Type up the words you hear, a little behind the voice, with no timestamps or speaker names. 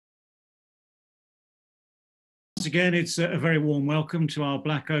again, it's a very warm welcome to our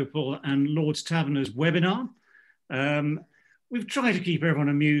Black Opal and Lord's Taverners webinar. We've tried to keep everyone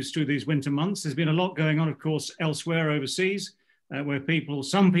amused through these winter months. There's been a lot going on, of course, elsewhere overseas, where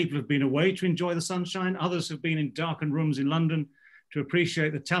some people have been away to enjoy the sunshine, others have been in darkened rooms in London to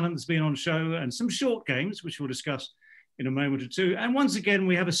appreciate the talent that's been on show, and some short games, which we'll discuss in a moment or two. And once again,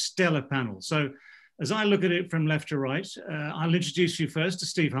 we have a stellar panel. So as I look at it from left to right, I'll introduce you first to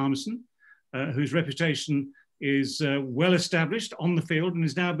Steve Harmison, whose reputation is well established on the field and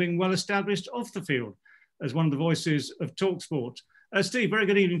is now being well established off the field as one of the voices of Talksport. Steve, very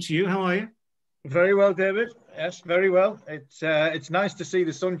good evening to you. How are you? Very well, David. Yes, very well. It's nice to see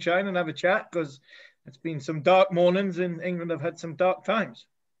the sunshine and have a chat, because it's been some dark mornings in England. I've had some dark times.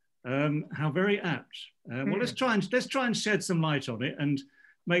 How very apt. Well, let's try and shed some light on it and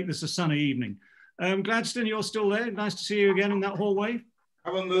make this a sunny evening. Gladstone, you're still there. Nice to see you again in that hallway.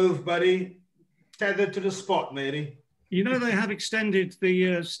 Haven't moved, buddy. Tethered to the spot, matey. You know, they have extended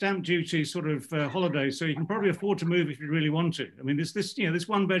the stamp duty sort of holiday, so you can probably afford to move if you really want to. I mean, this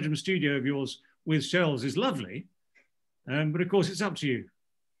one-bedroom studio of yours with shelves is lovely, but of course it's up to you.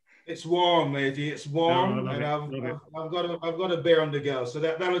 It's warm, matey. It's warm, no, and I've got a beer on the go, so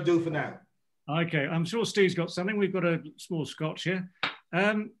that'll do for now. Okay, I'm sure Steve's got something. We've got a small scotch here.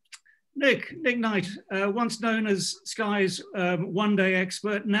 Nick Knight, once known as Sky's one-day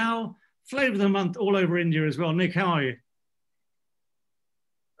expert, now Flavour of the Month all over India as well. Nick, how are you?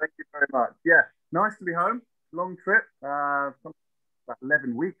 Thank you very much. Yeah, nice to be home. Long trip. About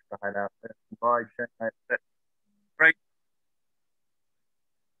 11 weeks I had out there. Dubai, Shanghai. Great.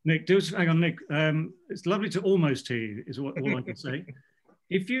 Nick, hang on, Nick. It's lovely to almost hear you, is all I can say.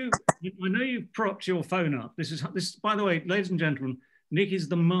 I know you've propped your phone up. This, by the way, ladies and gentlemen, Nick is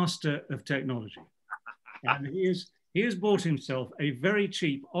the master of technology. And he has bought himself a very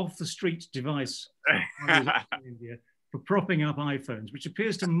cheap off-the-street device in India for propping up iPhones, which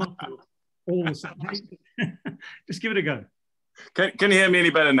appears to muffle all the sound. Just give it a go. Can you hear me any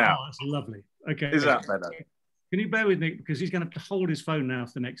better now? Oh, that's lovely. Okay. Is that better? Can you bear with Nick, because he's going to have to hold his phone now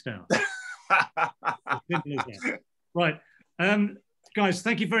for the next hour. Right. Guys,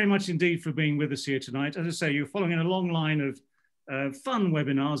 thank you very much indeed for being with us here tonight. As I say, you're following a long line of fun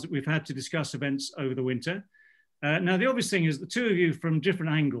webinars that we've had to discuss events over the winter. Now, the obvious thing is the two of you from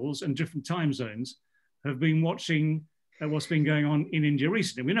different angles and different time zones have been watching what's been going on in India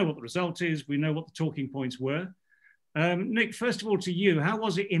recently. We know what the result is. We know what the talking points were. Nick, first of all, to you, how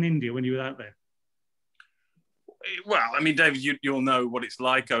was it in India when you were out there? Well, I mean, David, you'll know what it's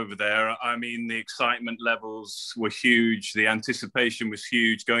like over there. I mean, the excitement levels were huge. The anticipation was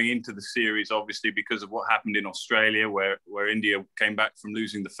huge going into the series, obviously, because of what happened in Australia, where India came back from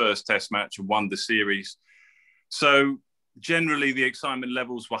losing the first test match and won the series. So generally, the excitement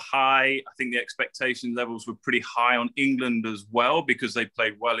levels were high. I think the expectation levels were pretty high on England as well, because they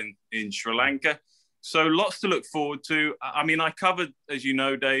played well in Sri Lanka. So lots to look forward to. I mean, I covered, as you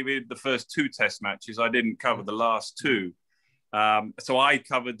know, David, the first two test matches. I didn't cover the last two. So I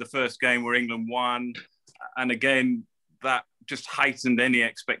covered the first game where England won. And again, that just heightened any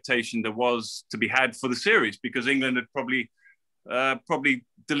expectation there was to be had for the series, because England had probably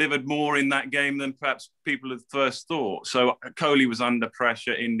delivered more in that game than perhaps people had first thought. So Kohli was under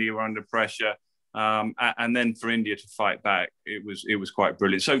pressure, India were under pressure, and then for India to fight back, it was quite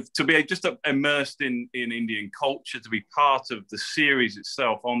brilliant. So to be just immersed in Indian culture, to be part of the series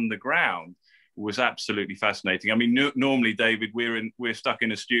itself on the ground was absolutely fascinating. I mean, normally, David, we're stuck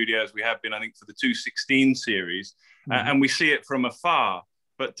in a studio, as we have been, I think, for the 216 series, and we see it from afar.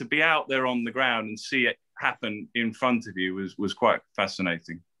 But to be out there on the ground and see it happen in front of you was quite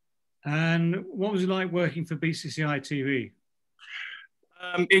fascinating. And what was it like working for BCCI TV?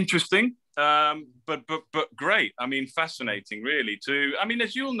 Interesting, but great. I mean, fascinating, really. I mean,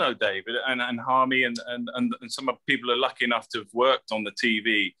 as you'll know, David and Harmy and some of people are lucky enough to have worked on the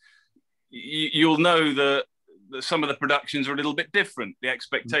TV. You'll know that some of the productions are a little bit different. The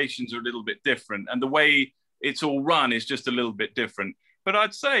expectations are a little bit different, and the way it's all run is just a little bit different. But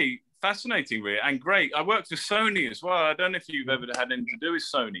I'd say fascinating, really, and great. I worked for Sony as well. I don't know if you've ever had anything to do with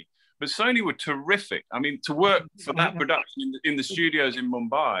Sony, but Sony were terrific. I mean, to work for that production in the studios in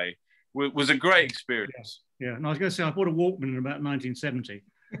Mumbai was a great experience. Yeah, and I was going to say, I bought a Walkman in about 1970.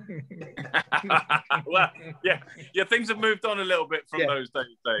 Well, yeah, things have moved on a little bit from those days,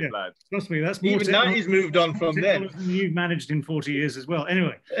 Dave, lad. Trust me, that's more. Even that has moved on from then. You've managed in 40 years as well.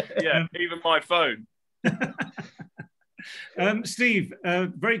 Anyway. Yeah, even my phone. Steve,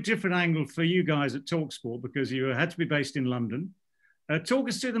 very different angle for you guys at Talksport, because you had to be based in London. Talk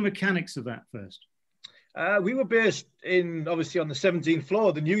us through the mechanics of that first. We were based obviously on the 17th floor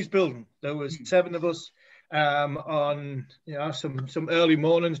of the news building. There was 7 of us. on some early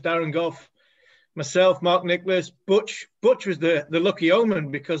mornings. Darren Gough, myself, Mark Nicholas, Butch. Butch was the lucky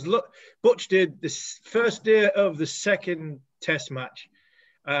omen, because Butch did this first day of the second Test match,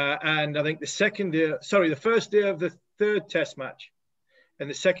 and I think the first day of the third Test match, and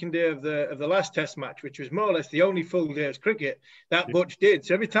the second day of the last Test match, which was more or less the only full day of cricket that Butch did.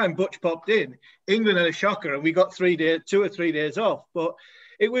 So every time Butch popped in, England had a shocker, and we got 2 or 3 days off. But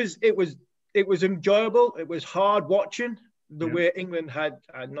it was enjoyable. It was hard watching the way England had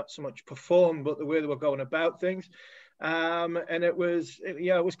not so much performed, but the way they were going about things. And it was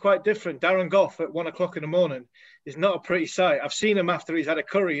quite different. Darren Gough at 1 o'clock in the morning is not a pretty sight. I've seen him after he's had a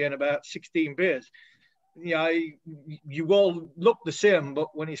curry and about 16 beers. You all look the same,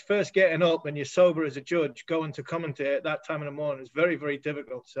 but when he's first getting up and you're sober as a judge, going to commentate at that time in the morning is very, very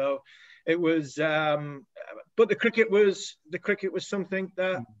difficult. So it was, but the cricket was something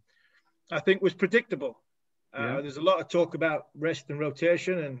that I think was predictable. There's a lot of talk about rest and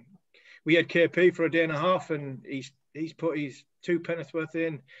rotation, and we had KP for a day and a half, and he's put his 2 Pennyworth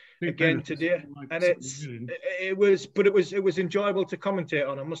in again today, and it was enjoyable to commentate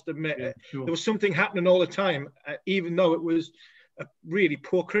on. I must admit, there was something happening all the time, even though it was a really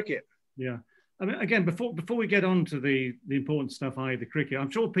poor cricket. Yeah, I mean, again, before we get on to the important stuff, the cricket,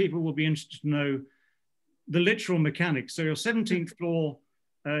 I'm sure people will be interested to know the literal mechanics. So your 17th floor,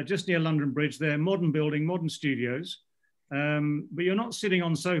 just near London Bridge, there, modern building, modern studios. But you're not sitting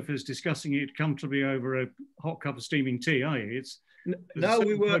on sofas discussing it comfortably over a hot cup of steaming tea, are you?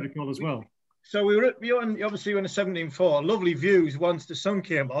 We were protocol as well. So we were obviously on the 17th floor. Lovely views once the sun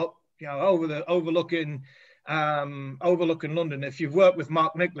came up, overlooking London. If you've worked with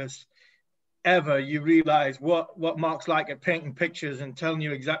Mark Nicholas ever, you realise what Mark's like at painting pictures and telling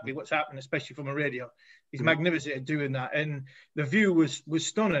you exactly what's happening, especially from a radio. He's magnificent at doing that, and the view was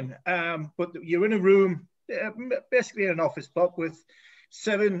stunning. But you're in a room, basically in an office block with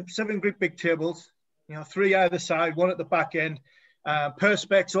seven great big tables, 3 either side, 1 at the back end,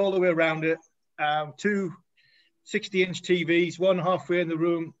 perspex all the way around it, 2 60-inch TVs, 1 halfway in the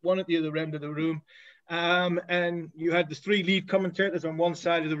room, 1 at the other end of the room, and you had the 3 lead commentators on one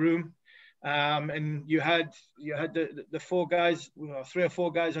side of the room, and you had the 4 guys, 3 or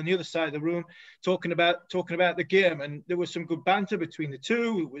 4 guys on the other side of the room talking about the game, and there was some good banter between the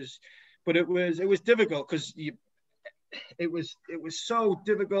two. It was difficult because it was so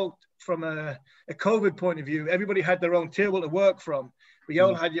difficult from a COVID point of view. Everybody had their own table to work from, but you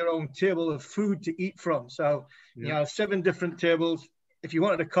all had your own table of food to eat from. So 7 different tables. If you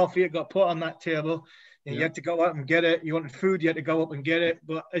wanted a coffee, it got put on that table. And you had to go out and get it. You wanted food, you had to go up and get it.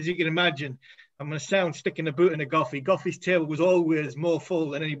 But as you can imagine, I'm going to sound sticking the boot in a Goughy. Goughy's table was always more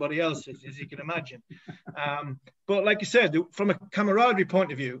full than anybody else's, as you can imagine. But like you said, from a camaraderie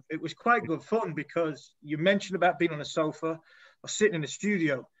point of view, it was quite good fun, because you mentioned about being on a sofa or sitting in a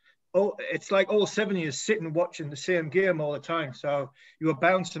studio. It's like all 7 years sitting and watching the same game all the time. So you were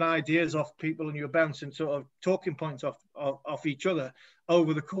bouncing ideas off people, and you were bouncing sort of talking points off each other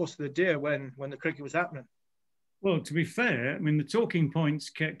over the course of the day when the cricket was happening. Well, to be fair, I mean, the talking points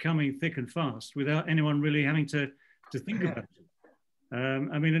kept coming thick and fast without anyone really having to think about it.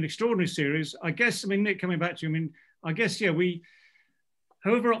 I mean, an extraordinary series. I guess, I mean, Nick, coming back to you, I mean, I guess,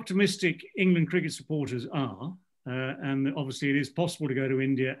 however optimistic England cricket supporters are, and obviously it is possible to go to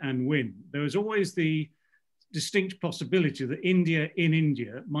India and win, there is always the distinct possibility that India in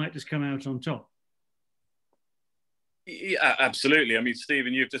India might just come out on top. Yeah, absolutely. I mean,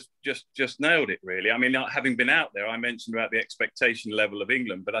 Stephen, you've just nailed it, really. I mean, having been out there, I mentioned about the expectation level of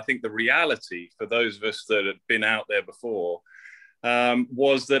England, but I think the reality for those of us that had been out there before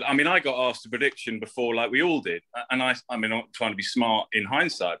was that, I mean, I got asked a prediction before, like we all did. And I mean, I'm not trying to be smart in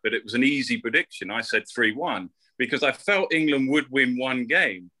hindsight, but it was an easy prediction. I said 3-1 because I felt England would win 1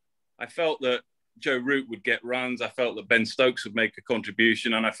 game. I felt that Joe Root would get runs. I felt that Ben Stokes would make a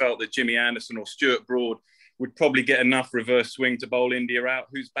contribution. And I felt that Jimmy Anderson or Stuart Broad would probably get enough reverse swing to bowl India out,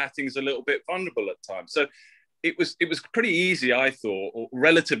 whose batting is a little bit vulnerable at times. So it was pretty easy, I thought, or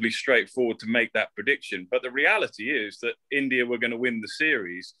relatively straightforward to make that prediction. But the reality is that India were going to win the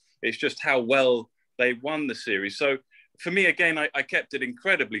series. It's just how well they won the series. So for me, again, I kept it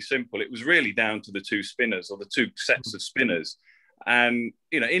incredibly simple. It was really down to the 2 spinners, or the 2 sets of spinners. And,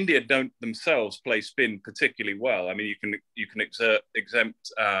 India don't themselves play spin particularly well. I mean, you can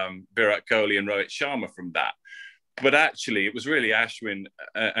exempt Virat Kohli and Rohit Sharma from that. But actually, it was really Ashwin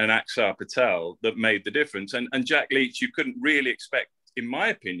and Axar Patel that made the difference. And Jack Leach, you couldn't really expect, in my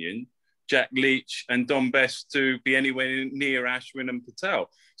opinion, Jack Leach and Don Best to be anywhere near Ashwin and Patel.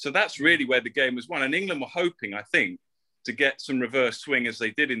 So that's really where the game was won. And England were hoping, I think, to get some reverse swing as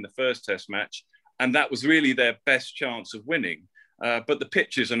they did in the first Test match And that was really their best chance of winning. But the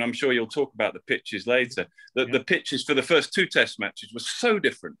pitches, and I'm sure you'll talk about the pitches later, the pitches for the first 2 test matches were so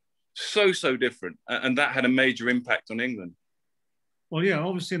different, so different. And that had a major impact on England. Well, yeah,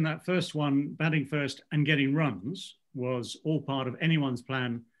 obviously in that first one, batting first and getting runs was all part of anyone's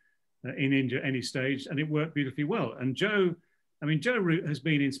plan in India at any stage, and it worked beautifully well. And Joe Root has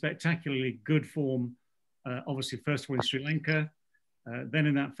been in spectacularly good form, obviously first of all in Sri Lanka, then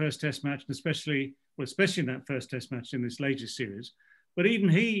in that first test match, and especially in that first test match in this latest series. But even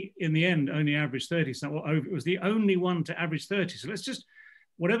he, in the end, only averaged 30. So it was the only one to average 30. So let's just,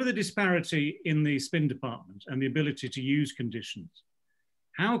 whatever the disparity in the spin department and the ability to use conditions,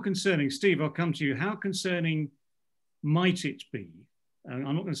 how concerning, Steve, I'll come to you, how concerning might it be, I'm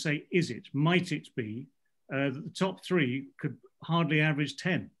not going to say is it, might it be that the top 3 could hardly average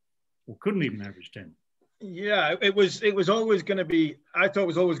 10 or couldn't even average 10? Yeah, it was always going to be, I thought it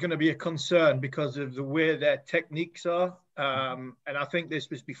was always going to be a concern because of the way their techniques are. And I think this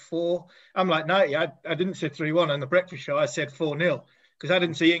was before, I'm like 90, I didn't say 3-1 on the breakfast show, I said 4-0 because I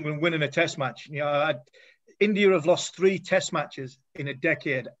didn't see England winning a test match. You know, India have lost 3 test matches in a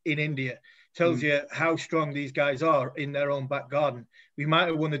decade in India. Tells you how strong these guys are in their own back garden. We might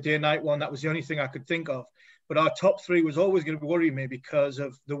have won the day-night one. That was the only thing I could think of. But our top 3 was always going to worry me because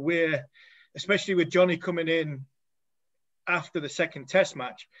of the way, especially with Johnny coming in after the second test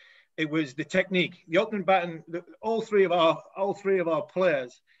match, it was the technique, the opening batting. All three of our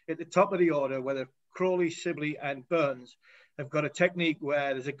players at the top of the order, whether Crawley, Sibley, and Burns, have got a technique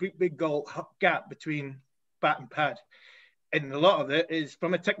where there's a big goal gap between bat and pad. And a lot of it is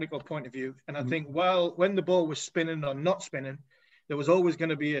from a technical point of view. And I think when the ball was spinning or not spinning, there was always going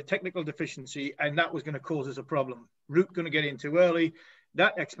to be a technical deficiency, and that was going to cause us a problem. Root going to get in too early.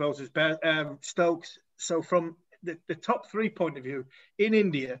 That exposes Stokes. So from the top 3 point of view, in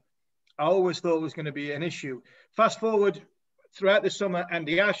India, I always thought it was going to be an issue. Fast forward throughout the summer and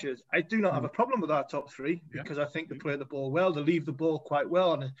the Ashes, I do not have a problem with our top 3 because I think they play the ball well. They leave the ball quite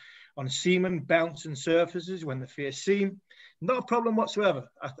well on seam, bouncing surfaces when they face seam. Not a problem whatsoever.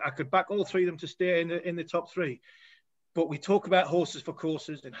 I could back all 3 of them to stay in the top 3. But we talk about horses for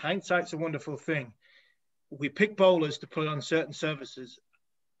courses, and hindsight's a wonderful thing. We pick bowlers to put on certain surfaces.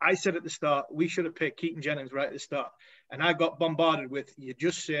 I said at the start, we should have picked Keaton Jennings right at the start. And I got bombarded with, you're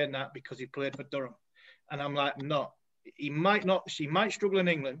just saying that because he played for Durham. And I'm like, no, he might struggle in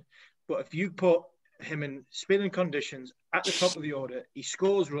England, but if you put him in spinning conditions at the top of the order, he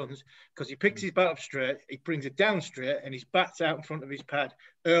scores runs because he picks his bat up straight, he brings it down straight, and his bat's out in front of his pad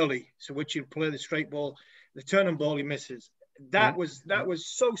early, so which he'll play the straight ball, the turning ball he misses. That was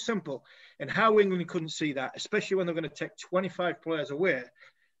so simple. And how England couldn't see that, especially when they're going to take 25 players away,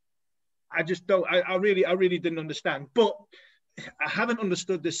 I just don't. I really didn't understand. But I haven't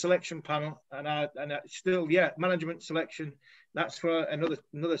understood this selection panel, and I still, management selection. That's for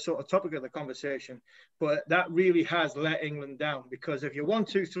another sort of topic of the conversation. But that really has let England down, because if you're 1,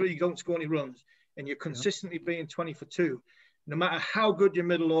 2, 3, you don't score any runs, and you're consistently being 20 for 2, no matter how good your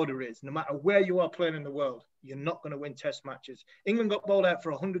middle order is, no matter where you are playing in the world, you're not going to win test matches. England got bowled out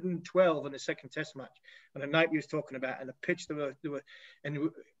for 112 in the second test match on the night we was talking about, and the pitch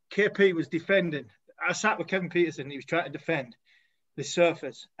and KP was defending. I sat with Kevin Peterson, he was trying to defend the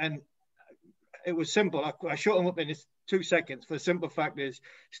surface, and it was simple. I shut him up in 2 seconds. For the simple fact is,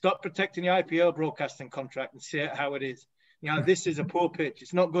 stop protecting the IPL broadcasting contract and see it how it is. You know, this is a poor pitch.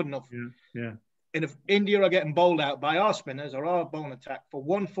 It's not good enough. Yeah. And if India are getting bowled out by our spinners or our bowling attack for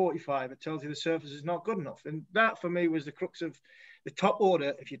 145, it tells you the surface is not good enough. And that, for me, was the crux of the top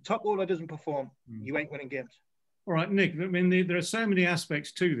order. If your top order doesn't perform, you ain't winning games. All right, Nick, I mean, there are so many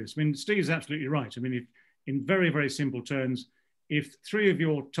aspects to this. I mean, Steve's absolutely right. I mean, if, in very, very simple terms, if 3 of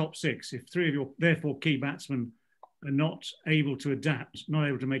your top 6, if 3 of your, therefore, key batsmen are not able to adapt, not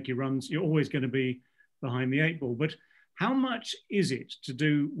able to make your runs, you're always going to be behind the 8 ball. But how much is it to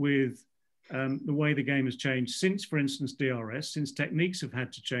do with the way the game has changed since, for instance, DRS, since techniques have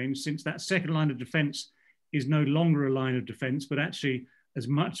had to change, since that second line of defence is no longer a line of defence, but actually as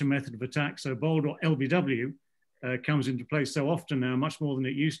much a method of attack. So bowled or LBW comes into play so often now, much more than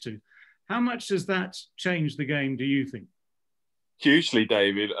it used to. How much does that change the game, do you think? Hugely,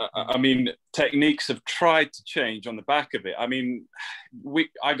 David. I mean, techniques have tried to change on the back of it. I mean,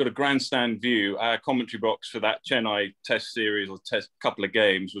 I got a grandstand view. Our commentary box for that Chennai test series or test couple of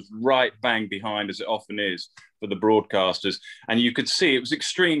games was right bang behind, as it often is for the broadcasters. And you could see it was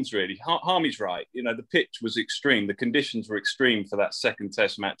extremes, really. Harmy's right. You know, the pitch was extreme. The conditions were extreme for that second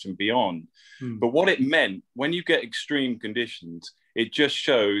test match and beyond. But what it meant, when you get extreme conditions, it just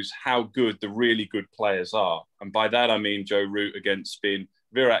shows how good the really good players are. And by that, I mean Joe Root against spin,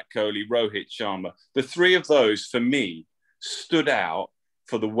 Virat Kohli, Rohit Sharma. The three of those, for me, stood out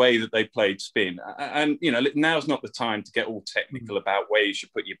for the way that they played spin. And, you know, now's not the time to get all technical about where you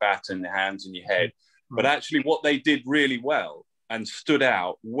should put your bat in your hands and your head. But actually what they did really well and stood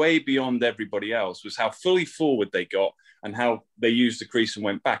out way beyond everybody else was how fully forward they got and how they used the crease and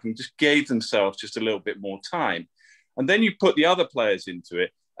went back and just gave themselves just a little bit more time. And then you put the other players into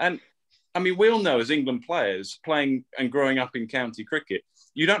it. And I mean, we all know as England players playing and growing up in county cricket,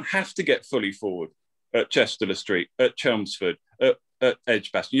 you don't have to get fully forward at Chester Street, at Chelmsford, at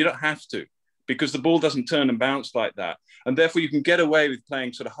Edgbaston. You don't have to, because the ball doesn't turn and bounce like that. And therefore you can get away with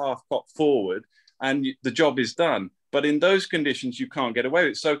playing sort of half pop forward and the job is done. But in those conditions, you can't get away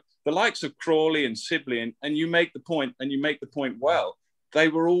with it. So the likes of Crawley and Sibley, and you make the point, and you make the point well, they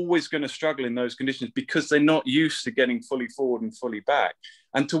were always going to struggle in those conditions because they're not used to getting fully forward and fully back.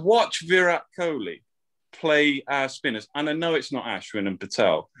 And to watch Virat Kohli play our spinners, and I know it's not Ashwin and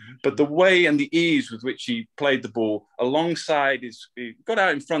Patel, but the way and the ease with which he played the ball alongside he got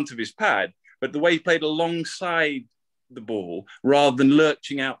out in front of his pad, but the way he played alongside the ball rather than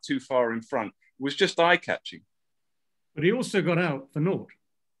lurching out too far in front was just eye-catching. But he also got out for naught.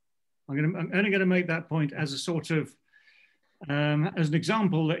 I'm only going to make that point as a sort of, as an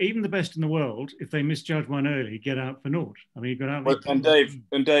example that even the best in the world, if they misjudge one early, get out for naught. I mean, he got out. And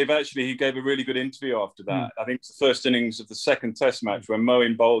Dave, actually, he gave a really good interview after that. I think it's the first innings of the second Test match where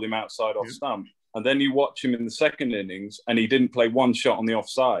Moeen bowled him outside off stump. And then you watch him in the second innings and he didn't play one shot on the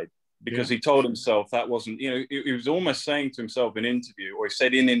offside because he told himself that wasn't, you know, he was almost saying to himself in interview, or he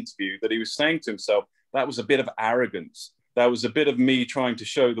said in interview that he was saying to himself, that was a bit of arrogance. That was a bit of me trying to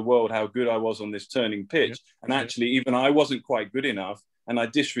show the world how good I was on this turning pitch. And actually, even I wasn't quite good enough. And I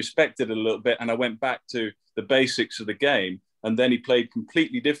disrespected it a little bit. And I went back to the basics of the game. And then he played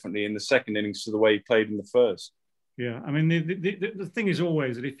completely differently in the second innings to the way he played in the first. Yeah, I mean, the thing is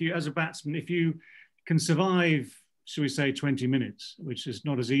always that if you, as a batsman, if you can survive, shall we say, 20 minutes, which is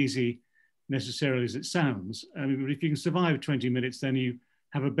not as easy necessarily as it sounds. I mean, but if you can survive 20 minutes, then you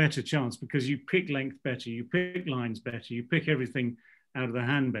have a better chance because you pick length better, you pick lines better, you pick everything out of the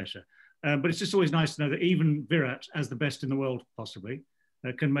hand better. But it's just always nice to know that even Virat, as the best in the world possibly,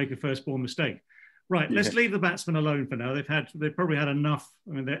 can make a first ball mistake. Right, let's leave the batsmen alone for now. They've probably had enough.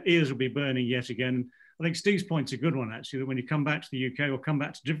 I mean, their ears will be burning yet again. I think Steve's point's a good one, actually, that when you come back to the UK or come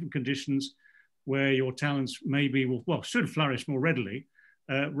back to different conditions where your talents maybe should flourish more readily,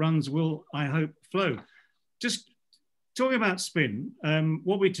 runs will, I hope, flow. Just talking about spin,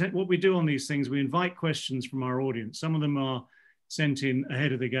 what we do on these things, we invite questions from our audience. Some of them are sent in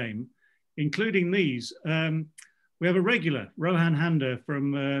ahead of the game, including these. We have a regular, Rohan Handa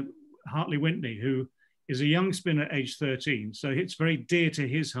from Hartley Wintney, who is a young spinner at age 13. So it's very dear to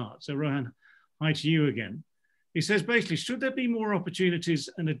his heart. So Rohan, hi to you again. He says, basically, should there be more opportunities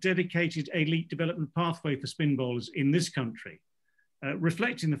and a dedicated elite development pathway for spin bowlers in this country,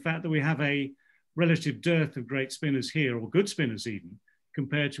 reflecting the fact that we have a relative dearth of great spinners here, or good spinners even,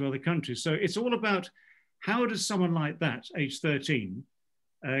 compared to other countries. So it's all about how does someone like that, age 13,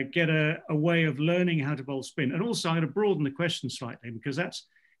 get a way of learning how to bowl spin? And also I'm going to broaden the question slightly because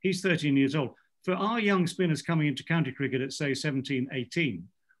he's 13 years old. For our young spinners coming into county cricket at say 17, 18,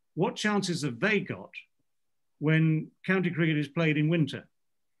 what chances have they got when county cricket is played in winter,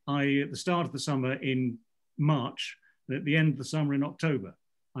 i.e. at the start of the summer in March, and at the end of the summer in October?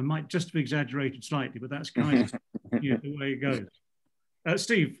 I might just have exaggerated slightly, but that's kind of the way it goes.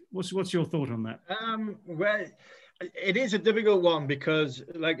 Steve, what's your thought on that? Well, it is a difficult one because,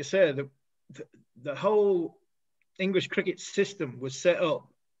 like I said, the whole English cricket system was set up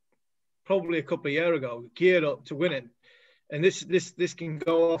probably a couple of years ago, geared up to winning. And this can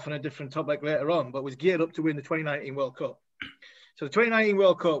go off on a different topic later on, but was geared up to win the 2019 World Cup. So the 2019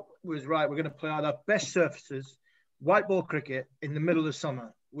 World Cup was right. We're going to play out our best surfaces, white ball cricket in the middle of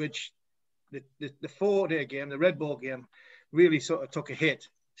summer, which the 4-day game, the red ball game, really sort of took a hit.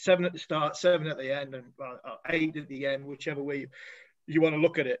 7 at the start, 7 at the end, and 8 at the end, whichever way you want to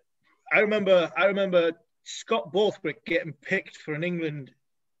look at it. I remember Scott Borthwick getting picked for an England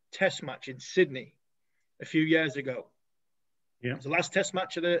Test match in Sydney a few years ago. Yeah, it was the last Test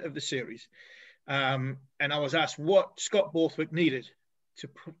match of the series, and I was asked what Scott Borthwick needed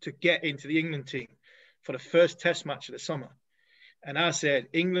to get into the England team for the first Test match of the summer. And I said,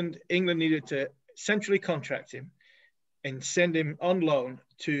 England needed to centrally contract him and send him on loan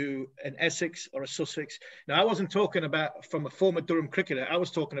to an Essex or a Sussex. Now, I wasn't talking about from a former Durham cricketer. I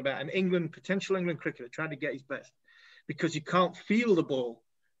was talking about an potential England cricketer trying to get his best, because you can't feel the ball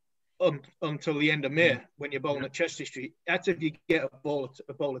until the end of May when you're bowling at Chester Street. That's if you get a ball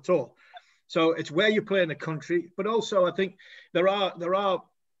at all. So it's where you play in the country, but also I think there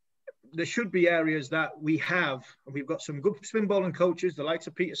should be areas that we have, and we've got some good spin bowling coaches, the likes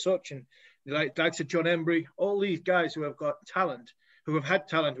of Peter Such and the likes of John Embry, all these guys who have got talent, who have had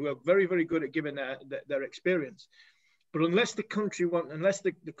talent, who are very, very good at giving their experience. But unless the country wants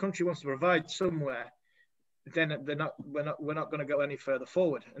to provide somewhere, then we're not going to go any further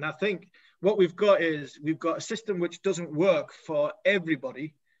forward. And I think what we've got a system which doesn't work for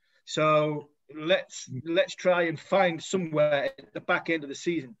everybody. So let's try and find somewhere at the back end of the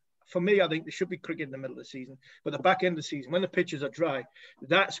season. For me, I think there should be cricket in the middle of the season, but the back end of the season, when the pitches are dry,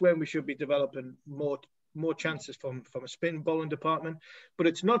 that's when we should be developing more chances from a spin bowling department. But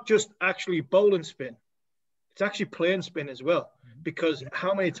it's not just actually bowling spin. It's actually playing spin as well, because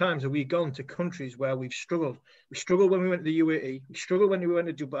how many times have we gone to countries where we've struggled? We struggled when we went to the UAE. We struggled when we went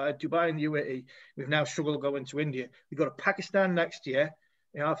to Dubai and the UAE. We've now struggled going to India. We've got to Pakistan next year.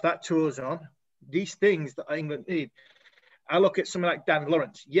 If that tour's on, these things that England need. I look at someone like Dan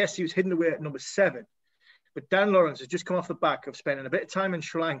Lawrence. Yes, he was hidden away at number 7, but Dan Lawrence has just come off the back of spending a bit of time in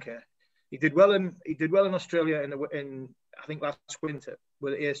Sri Lanka. He did well in Australia in I think last winter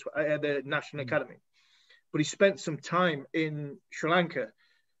with the National Academy. But he spent some time in Sri Lanka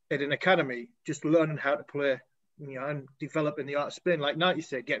at an academy just learning how to play, and developing the art of spin, like Knight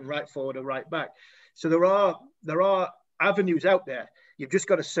said, getting right forward or right back. So there are avenues out there. You've just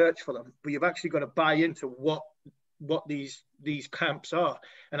got to search for them, but you've actually got to buy into what these camps are.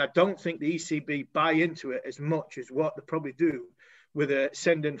 And I don't think the ECB buy into it as much as what they probably do with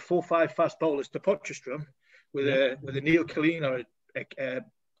sending 4-5 fast bowlers to Potchefstroom with a Neil Killeen or a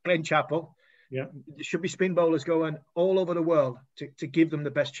Glenn Chappell. Yeah, there should be spin bowlers going all over the world to give them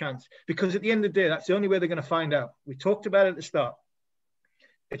the best chance, because at the end of the day, that's the only way they're going to find out. We talked about it at the start.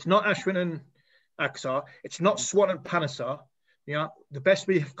 It's not Ashwin and Aksar. It's not Swan and Panesar. The best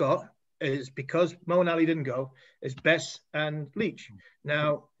we have got is, because Moeen Ali didn't go, is Bess and Leach.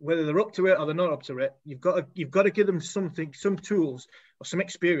 Now, whether they're up to it or they're not up to it, you've got to give them something, some tools or some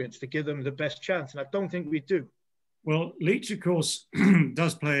experience to give them the best chance. And I don't think we do. Well, Leach, of course,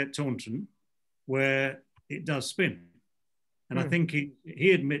 does play at Taunton, where it does spin. And I think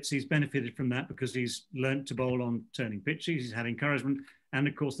he admits he's benefited from that because he's learnt to bowl on turning pitches, he's had encouragement. And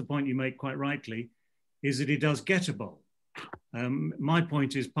of course, the point you make quite rightly is that he does get a bowl. My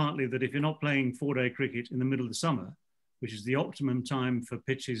point is partly that if you're not playing 4-day cricket in the middle of the summer, which is the optimum time for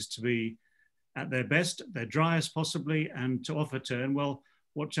pitches to be at their best, their driest possibly, and to offer turn, well,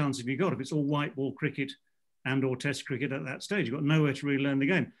 what chance have you got if it's all white ball cricket and or test cricket at that stage? You've got nowhere to really learn the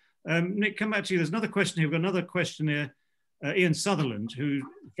game. Nick, come back to you. There's another question here. We've got another question here. Ian Sutherland, who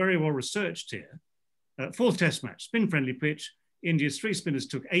very well researched here. 4th test match, spin-friendly pitch. India's 3 spinners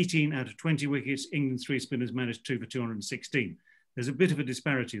took 18 out of 20 wickets. England's 3 spinners managed 2 for 216. There's a bit of a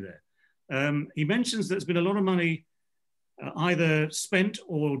disparity there. He mentions there's been a lot of money either spent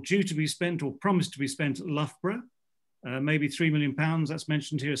or due to be spent or promised to be spent at Loughborough. Maybe £3 million, that's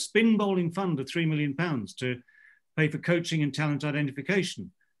mentioned here. A spin bowling fund of £3 million to pay for coaching and talent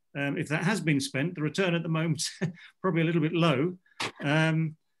identification. If that has been spent, the return at the moment probably a little bit low. But I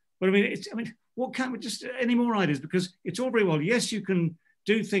mean, what can we just any more ideas? Because it's all very well. Yes, you can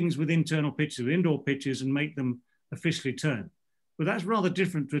do things with internal pitches, with indoor pitches, and make them officially turn. But that's rather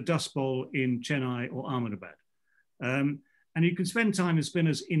different to a dust bowl in Chennai or Ahmedabad. And you can spend time as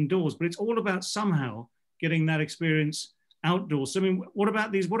spinners indoors, but it's all about somehow getting that experience outdoors. So, I mean, what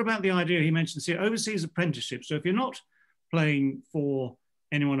about these? What about the idea he mentioned here, overseas apprenticeship? So if you're not playing for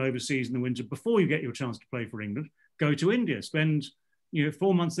anyone overseas in the winter, before you get your chance to play for England, go to India, spend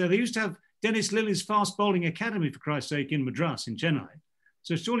 4 months there. They used to have Dennis Lilly's fast bowling academy, for Christ's sake, in Madras, in Chennai.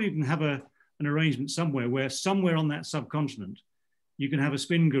 So surely you can have an arrangement somewhere where somewhere on that subcontinent, you can have a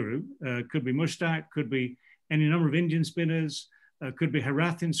spin guru. Could be Mushtaq, could be any number of Indian spinners, could be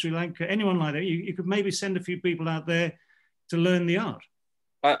Harath in Sri Lanka, anyone like that. You could maybe send a few people out there to learn the art.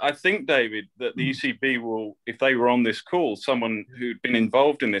 I think, David, that the ECB will, if they were on this call, someone who'd been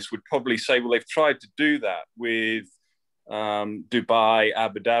involved in this would probably say, well, they've tried to do that with Dubai,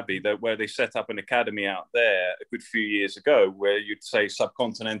 Abu Dhabi, where they set up an academy out there a good few years ago, where you'd say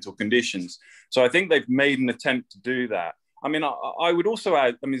subcontinental conditions. So I think they've made an attempt to do that. I mean, I would also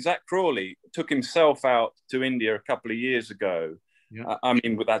add, Zach Crawley took himself out to India a couple of years ago. Yeah.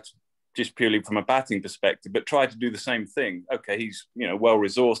 That's just purely from a batting perspective, but try to do the same thing. Okay, he's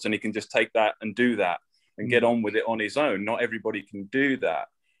well-resourced and he can just take that and do that and get on with it on his own. Not everybody can do that.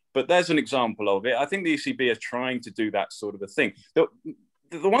 But there's an example of it. I think the ECB are trying to do that sort of a thing.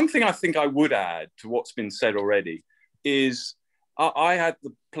 The one thing I think I would add to what's been said already is I had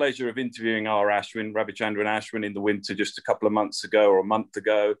the pleasure of interviewing our Ashwin, Ravichandran Ashwin, in the winter just a couple of months ago or a month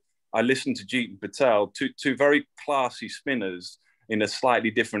ago. I listened to Jeetan Patel, two very classy spinners in a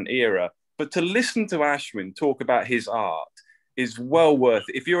slightly different era. But to listen to Ashwin talk about his art is well worth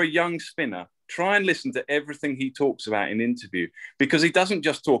it. If you're a young spinner, try and listen to everything he talks about in interview, because he doesn't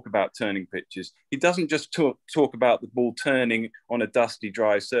just talk about turning pitches. He doesn't just talk about the ball turning on a dusty,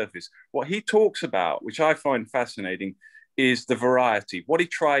 dry surface. What he talks about, which I find fascinating, is the variety, what he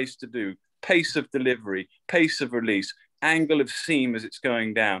tries to do, pace of delivery, pace of release, angle of seam as it's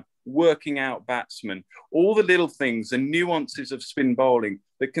going down, working out batsmen, all the little things and nuances of spin bowling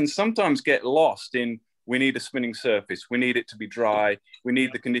that can sometimes get lost in, we need a spinning surface, we need it to be dry, we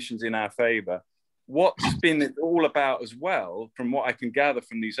need the conditions in our favour. What spin is all about as well, from what I can gather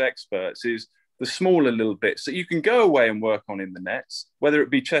from these experts, is the smaller little bits that you can go away and work on in the nets, whether it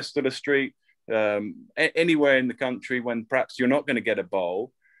be Chester Street, anywhere in the country when perhaps you're not going to get a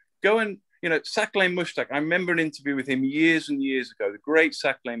bowl. Go and, Saqlain Mushtaq, I remember an interview with him years and years ago, the great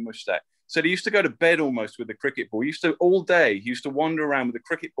Saqlain Mushtaq, said he used to go to bed almost with a cricket ball. He used to, all day, he used to wander around with a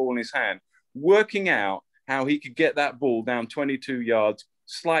cricket ball in his hand, working out how he could get that ball down 22 yards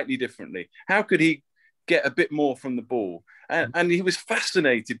slightly differently. How could he get a bit more from the ball? And he was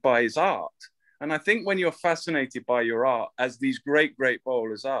fascinated by his art. And I think when you're fascinated by your art, as these great, great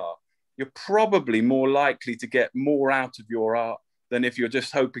bowlers are, you're probably more likely to get more out of your art than if you're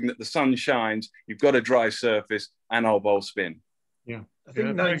just hoping that the sun shines, you've got a dry surface, and I'll bowl spin. Yeah. I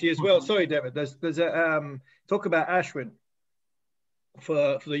think 90 as well. Sorry, David. There's a talk about Ashwin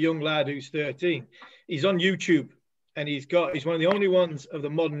for the young lad who's 13. He's on YouTube, and he's one of the only ones of the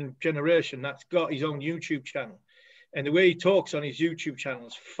modern generation that's got his own YouTube channel. And the way he talks on his YouTube channel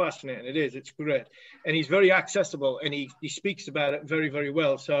is fascinating. It's great. And he's very accessible, and he speaks about it very, very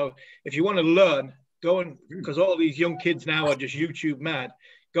well. So if you want to learn, because all these young kids now are just YouTube mad,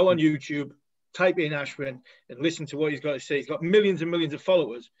 go on YouTube, type in Ashwin and listen to what he's got to say. He's got millions and millions of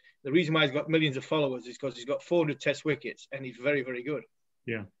followers. The reason why he's got millions of followers is because he's got 400 test wickets, and he's very, very good.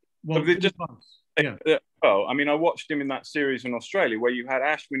 Yeah. Well, I mean, I watched him in that series in Australia where you had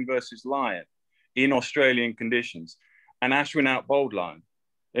Ashwin versus Lyon in Australian conditions, and Ashwin out-bowled Lyon.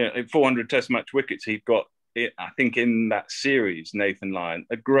 400 test match wickets he'd got, I think, in that series, Nathan Lyon.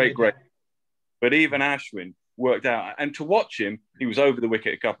 A great. But even Ashwin worked out. And to watch him, he was over the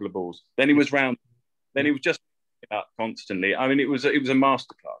wicket a couple of balls. Then he was round. Then he was just up constantly. I mean, it was a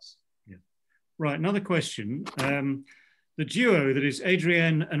masterclass. Yeah. Right. Another question. The duo that is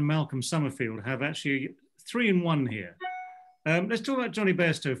Adrian and Malcolm Summerfield have actually 3-1 here. Let's talk about Johnny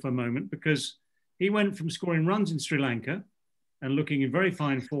Bairstow for a moment, because he went from scoring runs in Sri Lanka and looking in very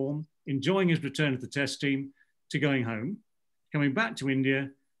fine form, enjoying his return to the Test team, to going home, coming back to India,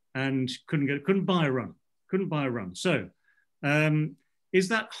 and couldn't buy a run. So, is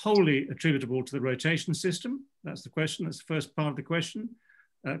that wholly attributable to the rotation system? That's the question. That's the first part of the question.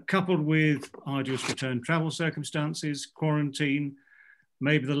 Coupled with arduous return travel circumstances, quarantine,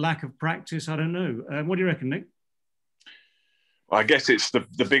 maybe the lack of practice. I don't know. What do you reckon, Nick? I guess it's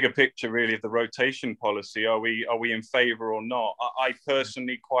the bigger picture, really, of the rotation policy. Are we in favour or not? I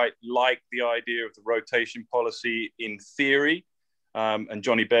personally quite like the idea of the rotation policy in theory. And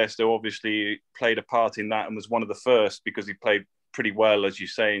Johnny Bairstow obviously played a part in that and was one of the first, because he played pretty well, as you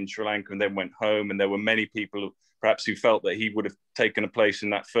say, in Sri Lanka and then went home. And there were many people perhaps who felt that he would have taken a place in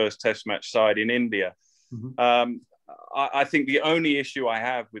that first Test match side in India. Mm-hmm. I think the only issue I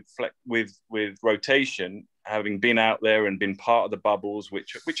have with rotation, having been out there and been part of the bubbles,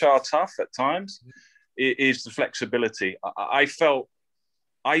 which are tough at times, is the flexibility. I felt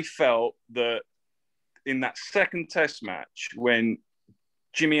that in that second Test match, when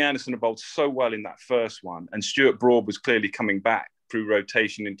Jimmy Anderson had bowled so well in that first one, and Stuart Broad was clearly coming back through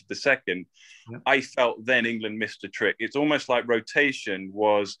rotation into the second, I felt then England missed a trick. It's almost like rotation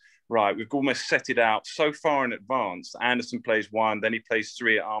was, right, we've almost set it out so far in advance. Anderson plays one, then he plays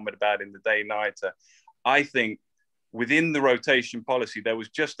three at Ahmedabad in the day-nighter. I think within the rotation policy, there was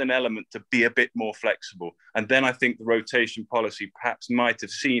just an element to be a bit more flexible. And then I think the rotation policy perhaps might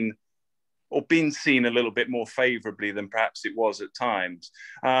have been seen a little bit more favourably than perhaps it was at times.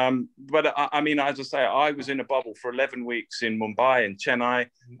 But I mean, as I say, I was in a bubble for 11 weeks in Mumbai and Chennai,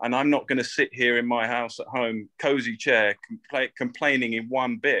 and I'm not going to sit here in my house at home, cosy chair, complaining in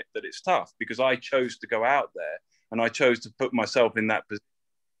one bit that it's tough, because I chose to go out there and I chose to put myself in that position.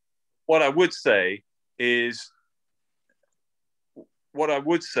 What I would say is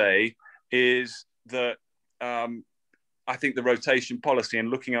that I think the rotation policy and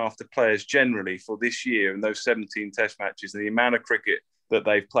looking after players generally for this year and those 17 Test matches and the amount of cricket that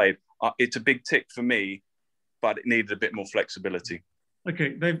they've played, it's a big tick for me, but it needed a bit more flexibility.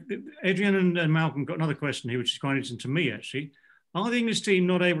 Okay, Adrian and Malcolm got another question here, which is quite interesting to me, actually. Are the English team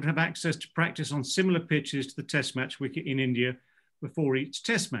not able to have access to practice on similar pitches to the Test match wicket in India before each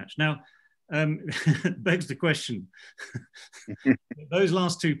Test match? Now, begs the question, those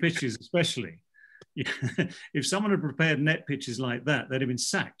last two pitches especially, if someone had prepared net pitches like that, they'd have been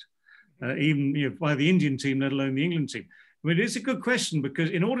sacked, even by the Indian team, let alone the England team. I mean, it's a good question, because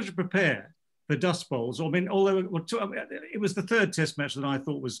in order to prepare for dust bowls, I mean, although it was the third Test match that I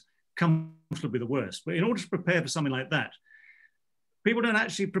thought was comfortably the worst, but in order to prepare for something like that, people don't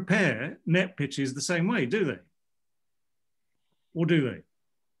actually prepare net pitches the same way, do they? Or do they?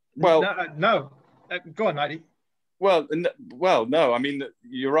 Well, no. Go on, Nighty. Well, no. I mean,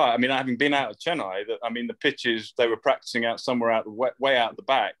 you're right. I mean, having been out of Chennai, the pitches, they were practicing out somewhere out way out the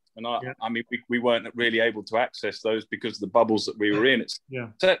back, and I mean, we weren't really able to access those because of the bubbles that we were in,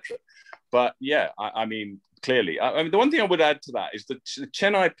 etc. But yeah, I mean, clearly, I mean, the one thing I would add to that is the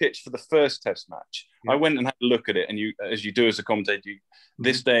Chennai pitch for the first Test match. I went and had a look at it, and as you do as a commentator,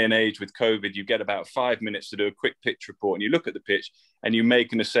 this day and age with COVID, you get about 5 minutes to do a quick pitch report, and you look at the pitch and you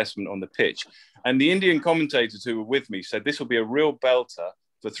make an assessment on the pitch. And the Indian commentators who were with me said this will be a real belter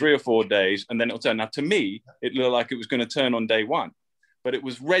for 3 or 4 days, and then it'll turn. Now, to me, it looked like it was going to turn on day one, but it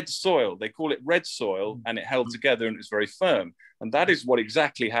was red soil. They call it red soil, and it held together and it was very firm. And that is what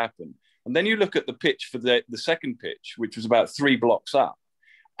exactly happened. And then you look at the pitch for the second pitch, which was about 3 blocks up.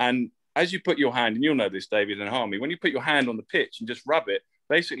 And as you put your hand, and you'll know this, David and Harmy, when you put your hand on the pitch and just rub it,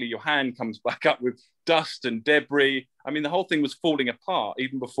 basically your hand comes back up with dust and debris. I mean, the whole thing was falling apart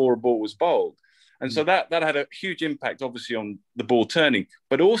even before a ball was bowled. And so that had a huge impact, obviously, on the ball turning.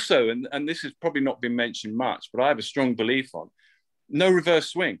 But also, and this has probably not been mentioned much, but I have a strong belief on, no reverse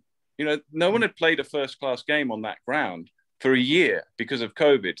swing. You know, no one had played a first-class game on that ground for a year because of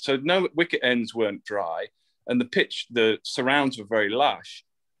COVID. So no wicket ends weren't dry, and the pitch, the surrounds were very lush.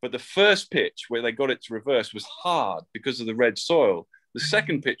 But the first pitch where they got it to reverse was hard because of the red soil. The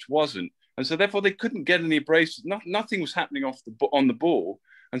second pitch wasn't. And so therefore they couldn't get any abrasives. Nothing was happening on the ball.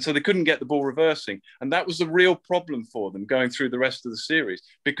 And so they couldn't get the ball reversing. And that was a real problem for them going through the rest of the series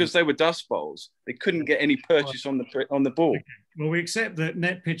because they were dust bowls. They couldn't get any purchase on the ball. Okay. Well, we accept that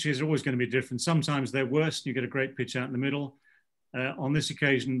net pitches are always going to be different. Sometimes they're worse. You get a great pitch out in the middle. On this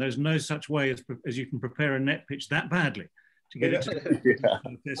occasion, there's no such way as you can prepare a net pitch that badly to get it to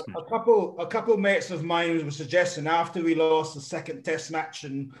a couple mates of mine were suggesting after we lost the second Test match,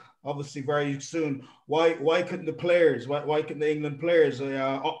 and obviously very soon, why couldn't the players, why couldn't the England players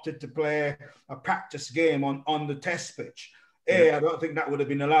opted to play a practice game on the Test pitch? I don't think that would have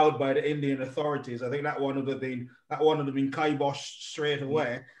been allowed by the Indian authorities. I think that one would have been kiboshed straight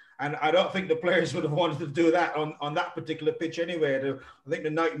away. And I don't think the players would have wanted to do that on that particular pitch anyway. I think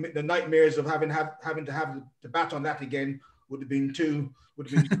the nightmares of having to have the bat on that again would have been too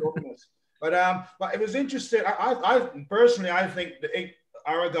enormous. But it was interesting. I personally think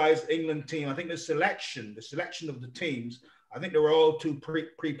our guys' England team, I think the selection of the teams, I think they were all too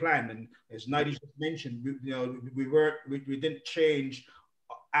pre-planned. And as Nighty just mentioned, we didn't change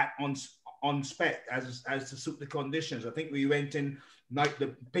on spec as to suit the conditions. I think we went in.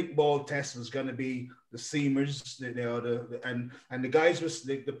 The pink ball test was going to be the seamers, and the guys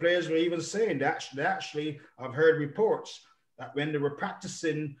the players were even saying that actually I've heard reports that when they were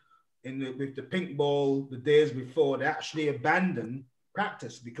practicing with the pink ball the days before, they actually abandoned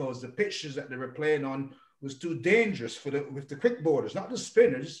practice because the pitches that they were playing on was too dangerous with the quick bowlers, not the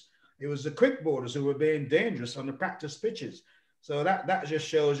spinners. It was the quick bowlers who were being dangerous on the practice pitches. So that just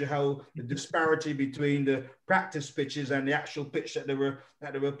shows you how the disparity between the practice pitches and the actual pitch that they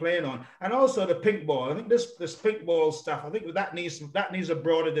were playing on, and also the pink ball. I think this pink ball stuff, I think that needs a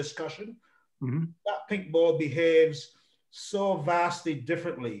broader discussion. Mm-hmm. That pink ball behaves so vastly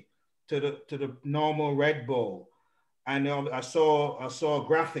differently to the normal red ball, and I saw a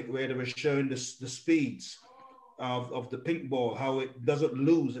graphic where they were showing the speeds of the pink ball, how it doesn't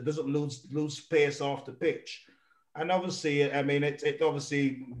lose pace off the pitch. And obviously, I mean, it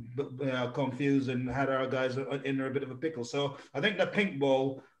obviously confused and had our guys in a bit of a pickle. So I think the pink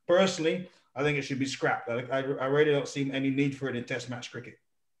ball, personally, I think it should be scrapped. I really don't see any need for it in Test match cricket.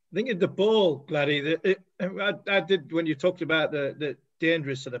 I think the ball, Gladdy, I did when you talked about the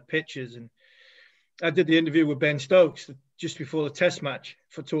dangerous of the pitches, and I did the interview with Ben Stokes just before the Test match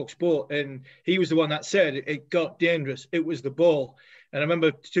for Talksport, and he was the one that said it got dangerous. It was the ball. And I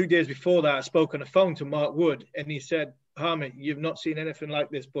remember 2 days before that, I spoke on the phone to Mark Wood, and he said, Harmy, you've not seen anything like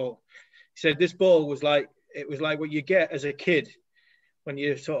this ball. He said, this ball was like what you get as a kid when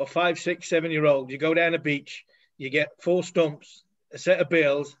you're sort of 5, 6, 7-year-old. You go down the beach, you get 4 stumps, a set of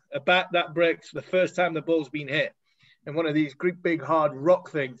bails, a bat that breaks the first time the ball's been hit, and one of these great big hard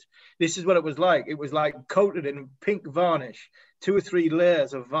rock things. This is what it was like. It was like coated in pink varnish. 2 or 3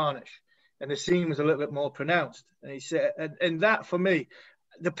 layers of varnish, and the seam was a little bit more pronounced. And he said, and that for me,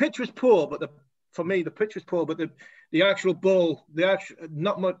 the pitch was poor, but the pitch was poor, but the actual ball,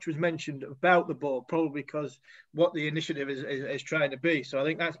 not much was mentioned about the ball, probably because what the initiative is trying to be. So I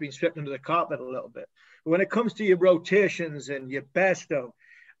think that's been swept under the carpet a little bit. But when it comes to your rotations and your Bairstow,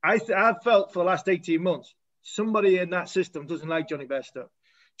 I've felt for the last 18 months, somebody in that system doesn't like Johnny Bairstow.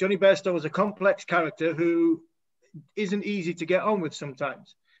 Johnny Bairstow is a complex character who isn't easy to get on with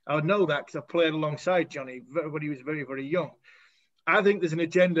sometimes. I would know that because I played alongside Johnny when he was very, very young. I think there's an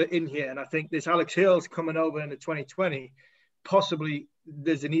agenda in here, and I think this Alex Hales coming over in the 2020, possibly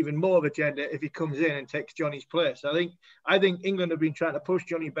there's an even more of agenda if he comes in and takes Johnny's place. I think England have been trying to push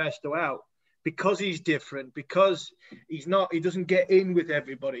Johnny Bairstow out because he's different, because he doesn't get in with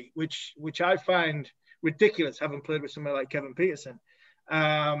everybody, which I find ridiculous, having played with somebody like Kevin Peterson.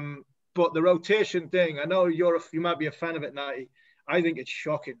 But the rotation thing, I know you might be a fan of it, Nighty. I think it's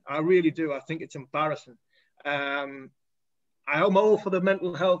shocking. I really do. I think it's embarrassing. I'm all for the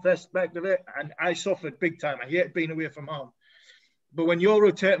mental health aspect of it, and I suffered big time. I hate being away from home. But when you're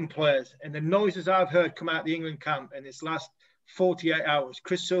rotating players, and the noises I've heard come out of the England camp in this last 48 hours,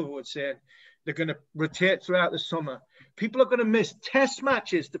 Chris Silverwood saying they're going to rotate throughout the summer. People are going to miss test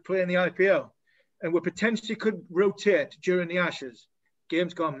matches to play in the IPL, and we potentially could rotate during the Ashes.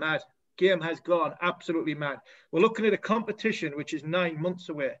 Game's gone mad. Game has gone absolutely mad. We're looking at a competition which is 9 months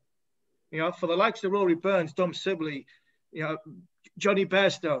away. For the likes of Rory Burns, Dom Sibley, Johnny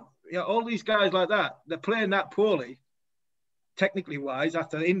Bairstow, all these guys like that, they're playing that poorly, technically wise,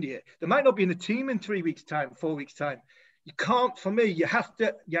 after India. They might not be in the team in 3 weeks' time, 4 weeks' time. You can't, for me, you have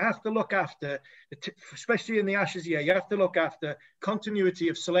to look after, especially in the Ashes year, you have to look after continuity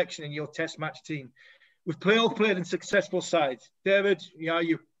of selection in your test match team. We've all played in successful sides. David,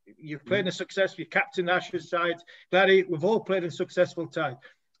 you've played in a successful, you captain Ashes sides. Gladdy, we've all played in successful sides.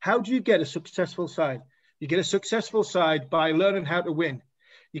 How do you get a successful side? You get a successful side by learning how to win.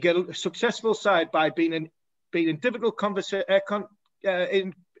 You get a successful side by being in difficult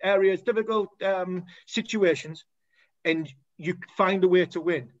in areas, difficult situations, and you find a way to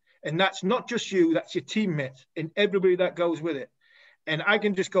win. And that's not just you, that's your teammates and everybody that goes with it. And I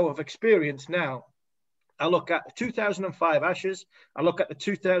can just go of experience now. I look at the 2005 Ashes. I look at the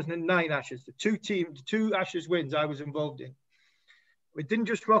 2009 Ashes, the two Ashes wins I was involved in. We didn't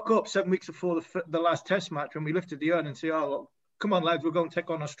just rock up 7 weeks before the last test match when we lifted the urn and say, oh, come on, lads, we're going to take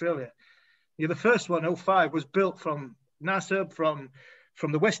on Australia. The first one, 05, was built from Nasser, from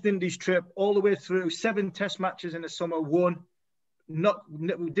the West Indies trip, all the way through 7 test matches in the summer, won. We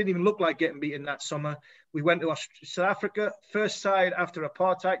didn't even look like getting beaten that summer. We went to South Africa, first side after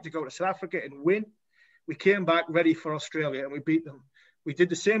apartheid to go to South Africa and win. We came back ready for Australia and we beat them. We did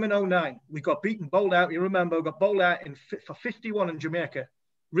the same in 09. We got beaten, bowled out. You remember, we got bowled out for 51 in Jamaica,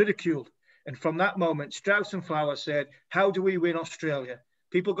 ridiculed. And from that moment, Strauss and Flower said, how do we win Australia?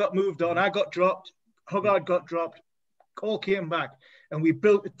 People got moved on. I got dropped. Huggard got dropped. All came back. And we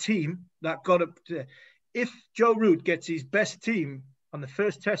built a team that got up to... If Joe Root gets his best team on the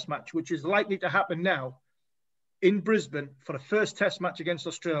first test match, which is likely to happen now, in Brisbane for the first test match against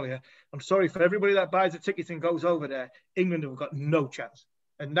Australia, I'm sorry for everybody that buys the tickets and goes over there, England have got no chance.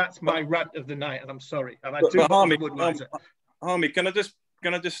 And that's my rant of the night, and I'm sorry. And I do Harmy, can I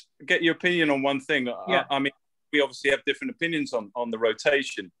just get your opinion on one thing? Yeah. I mean, we obviously have different opinions on the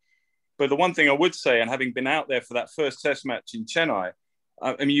rotation. But the one thing I would say, and having been out there for that first test match in Chennai,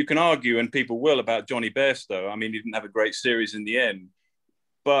 I mean, you can argue, and people will, about Johnny Bairstow. I mean, he didn't have a great series in the end.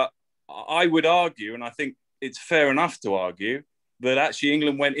 But I would argue, and I think it's fair enough to argue, that actually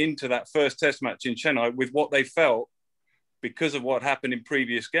England went into that first test match in Chennai with what they felt, because of what happened in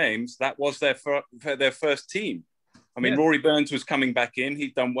previous games, that was their first team. I mean, Rory Burns was coming back in.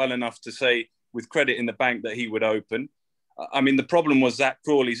 He'd done well enough to say, with credit in the bank, that he would open. I mean, the problem was Zach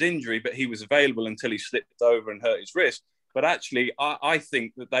Crawley's injury, but he was available until he slipped over and hurt his wrist. But actually, I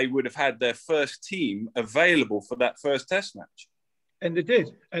think that they would have had their first team available for that first test match. And they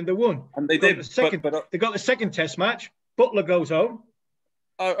did, and they won. And they did. They got the second test match. Butler goes home.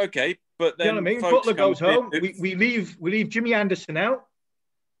 Oh, okay. But then, you know what I mean? Butler goes home. We leave Jimmy Anderson out.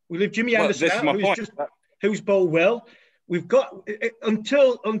 We leave Jimmy Anderson out, who's bowled well. We've got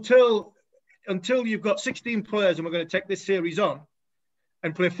until you've got 16 players, and we're going to take this series on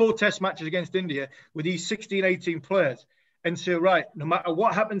and play 4 test matches against India with these 16, 18 players. And so, right, no matter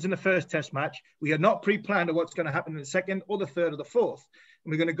what happens in the first test match, we are not pre-planned on what's going to happen in the second or the third or the fourth.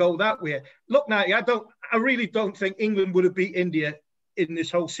 And we're going to go that way. Look, now, I really don't think England would have beat India in this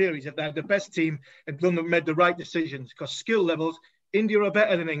whole series if they had the best team and made the right decisions, because skill levels, India are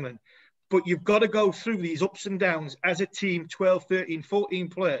better than England. But you've got to go through these ups and downs as a team, 12, 13, 14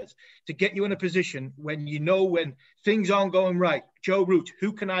 players, to get you in a position when you know when things aren't going right. Joe Root,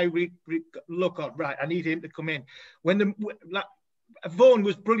 who can I look at? Right, I need him to come in. Vaughan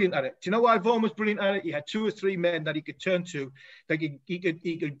was brilliant at it. Do you know why Vaughan was brilliant at it? He had 2 or 3 men that he could turn to, that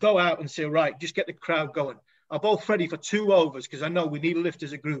he could go out and say, right, just get the crowd going. I'll bowl Freddie for 2 overs because I know we need a lift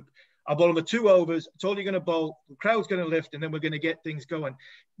as a group. I'll bowl him for 2 overs. It's all you're going to bowl. The crowd's going to lift, and then we're going to get things going.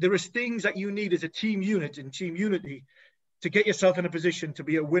 There is things that you need as a team unit and team unity to get yourself in a position to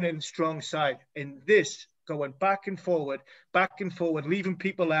be a winning, strong side. And this, going back and forward, leaving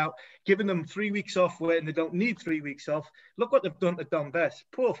people out, giving them 3 weeks off when they don't need 3 weeks off. Look what they've done to Don Best.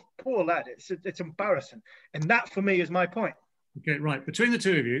 Poor lad. It's embarrassing. And that, for me, is my point. Okay, right. Between the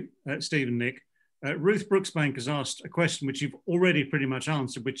two of you, Steve and Nick, Ruth Brooksbank has asked a question which you've already pretty much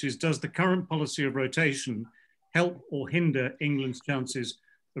answered, which is, does the current policy of rotation help or hinder England's chances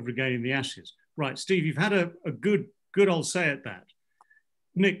of regaining the Ashes? Right, Steve, you've had a good old say at that.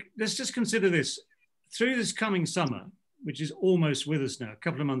 Nick, let's just consider this. Through this coming summer, which is almost with us now, a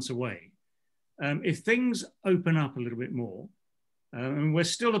couple of months away, if things open up a little bit more, and we're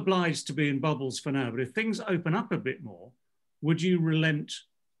still obliged to be in bubbles for now, but if things open up a bit more, would you relent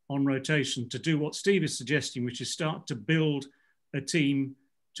on rotation to do what Steve is suggesting, which is start to build a team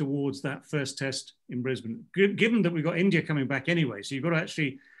towards that first test in Brisbane? Given that we've got India coming back anyway, so you've got to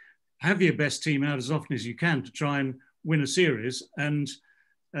actually have your best team out as often as you can to try and win a series and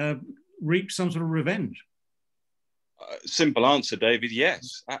reap some sort of revenge. Simple answer, David.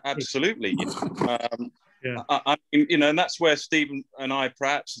 Yes, absolutely. Yeah. I mean, you know, and that's where Stephen and I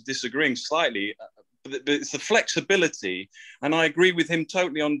perhaps are disagreeing slightly. But it's the flexibility, and I agree with him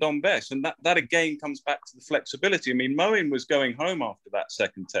totally on Don Best, and that again comes back to the flexibility. I mean, Moeen was going home after that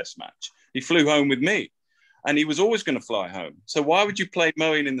second test match. He flew home with me, and he was always going to fly home. So why would you play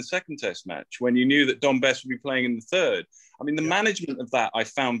Moeen in the second test match when you knew that Don Best would be playing in the third? I mean, the management of that I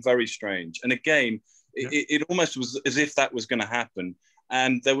found very strange. And again, it almost was as if that was going to happen.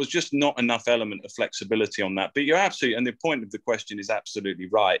 And there was just not enough element of flexibility on that. But you're absolutely, and the point of the question is absolutely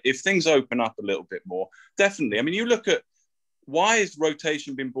right. If things open up a little bit more, definitely. I mean, you look at, why has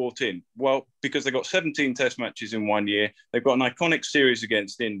rotation been brought in? Well, because they've got 17 test matches in 1 year. They've got an iconic series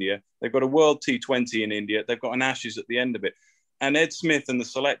against India. They've got a World T20 in India. They've got an Ashes at the end of it. And Ed Smith and the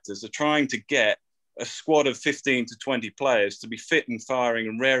selectors are trying to get a squad of 15 to 20 players to be fit and firing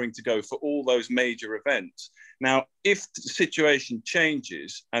and raring to go for all those major events. Now, if the situation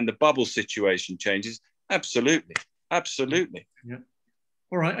changes and the bubble situation changes, absolutely. Yeah.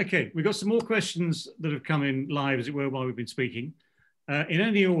 All right, okay. We've got some more questions that have come in live, as it were, while we've been speaking. In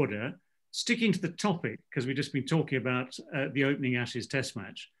any order, sticking to the topic, because we've just been talking about the opening Ashes test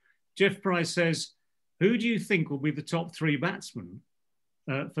match, Jeff Price says, who do you think will be the top 3 batsmen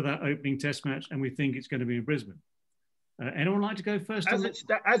for that opening test match? And we think it's going to be in Brisbane. Anyone like to go first?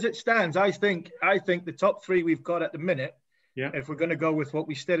 As it stands, I think the top 3 we've got at the minute, if we're going to go with what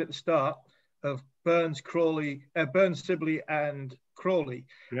we said at the start of Burns, Sibley, and Crawley,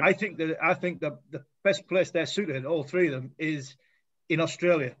 I think the best place they're suited, all 3 of them, is in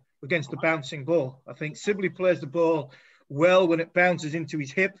Australia against the bouncing ball. I think Sibley plays the ball well when it bounces into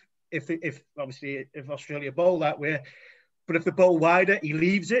his hip. If Australia bowl that way. But if the ball wider, he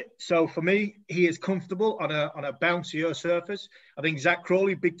leaves it. So for me, he is comfortable on a bouncier surface. I think Zach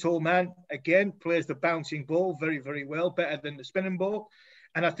Crawley, big tall man, again, plays the bouncing ball very, very well, better than the spinning ball.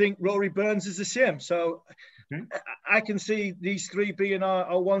 And I think Rory Burns is the same. So I can see these 3 being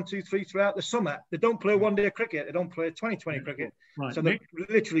our 1, 2, 3 throughout the summer. They don't play one-day cricket. They don't play 2020 cricket. Right. So they've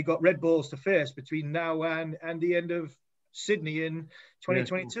literally got red balls to face between now and the end of Sydney in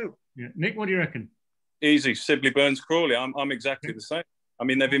 2022. Yeah. Nick, what do you reckon? Easy, Sibley, Burns, Crawley. I'm exactly the same. I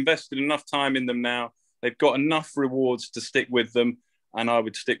mean, they've invested enough time in them now. They've got enough rewards to stick with them, and I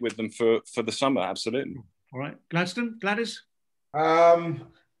would stick with them for the summer, absolutely. All right. Gladys?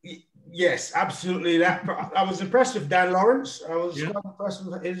 Yes, absolutely. I was impressed with Dan Lawrence. I was quite impressed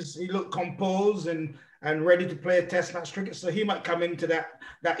with he looked composed and ready to play a test match cricket, so he might come into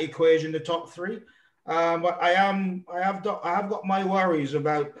that equation, the top 3. But I have got my worries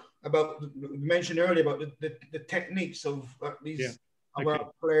about you mentioned earlier about the techniques of these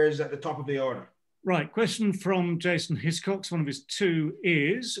players at the top of the order. Right. Question from Jason Hiscox, one of his 2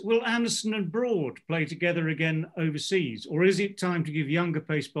 is, will Anderson and Broad play together again overseas, or is it time to give younger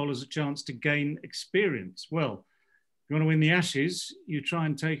pace bowlers a chance to gain experience? Well, if you want to win the Ashes, you try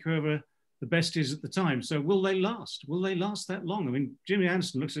and take whoever the best is at the time. So will they last? Will they last that long? I mean, Jimmy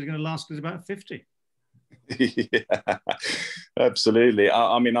Anderson looks like he's going to last till about 50. Yeah, absolutely.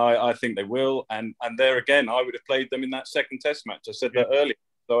 I think they will. And there again, I would have played them in that second test match. I said that earlier.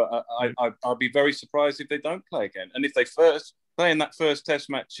 So I'll be very surprised if they don't play again. And if they first play in that first Test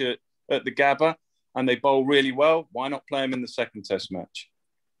match at the Gabba and they bowl really well, why not play them in the second Test match?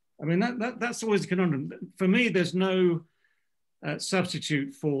 I mean, that's always a conundrum. For me, there's no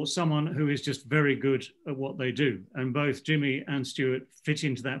substitute for someone who is just very good at what they do. And both Jimmy and Stuart fit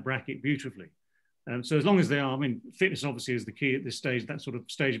into that bracket beautifully. So as long as they are, I mean, fitness obviously is the key at this stage, that sort of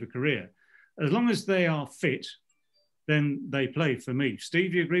stage of a career. As long as they are fit, then they play for me.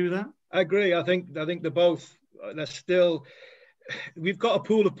 Steve, you agree with that? I agree. I think they're both, they're still, we've got a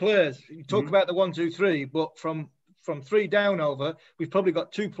pool of players. You talk about the 1, 2, 3, but from 3 down over, we've probably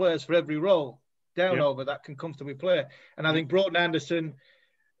got 2 players for every role down over that can comfortably play. And I think Broughton Anderson,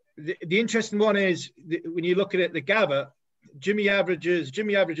 the interesting one is when you look at it, the Gabba, Jimmy averages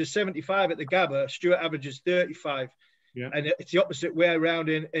 75 at the Gabba, Stuart averages 35. Yeah. And it's the opposite way around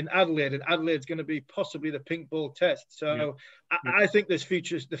in Adelaide, and Adelaide's going to be possibly the pink ball test. So I think the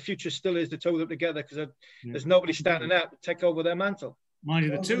future still is to toe them together, because there's nobody standing out to take over their mantle. Mind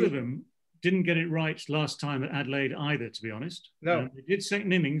you, the two of them didn't get it right last time at Adelaide either, to be honest. No. They did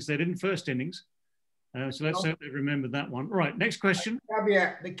second innings, they didn't first innings. So let's hope they remembered that one. All right, next question.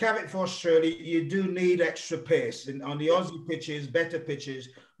 The caveat for Australia, you do need extra pace. On the Aussie pitches, better pitches,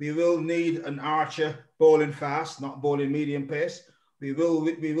 we will need an Archer bowling fast, not bowling medium pace. We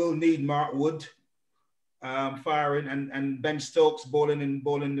will need Mark Wood firing, and Ben Stokes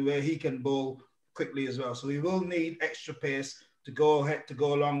bowling the way he can bowl quickly as well. So we will need extra pace to go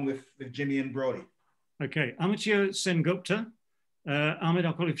along with Jimmy and Brodie. Okay, Amateur Sengupta. Ahmed,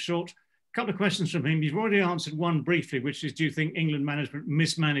 I'll call you for short. A couple of questions from him. You've already answered one briefly, which is, do you think England management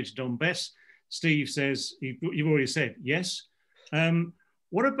mismanaged Don Bess? Steve says, you've already said yes.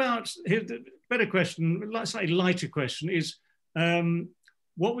 What about, the better question, slightly lighter question is,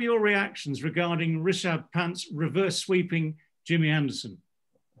 what were your reactions regarding Rishabh Pant's reverse sweeping Jimmy Anderson?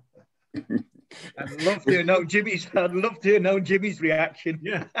 I'd love to know Jimmy's reaction.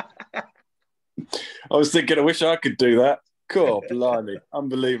 Yeah. I was thinking, I wish I could do that. Cool, blimey.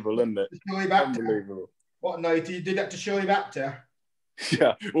 Unbelievable, isn't it? Unbelievable. What night you did that to show him actor?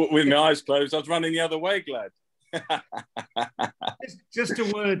 Yeah, with my eyes closed, I was running the other way, Glad. Just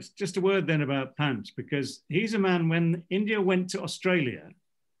a word then about Pant, because he's a man, when India went to Australia,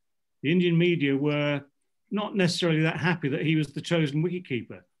 the Indian media were not necessarily that happy that he was the chosen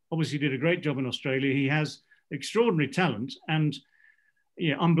wicketkeeper. Obviously, he did a great job in Australia. He has extraordinary talent and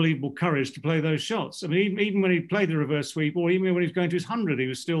unbelievable courage to play those shots. I mean, even when he played the reverse sweep, or even when he was going to his 100, he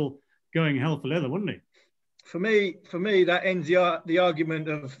was still going hell for leather, wasn't he? For me, that ends the argument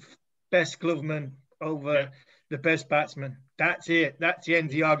of best gloveman over the best batsman. That's it. That's the end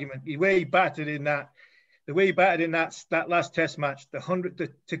of the argument. The way he batted in that last Test match, the 100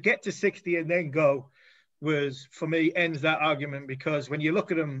 to get to 60 and then go, was, for me, ends that argument, because when you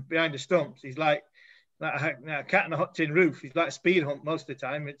look at him behind the stumps, he's like a cat on a hot tin roof. He's like a speed hump most of the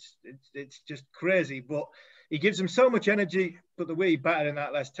time. It's just crazy, but he gives him so much energy. But the way he batted in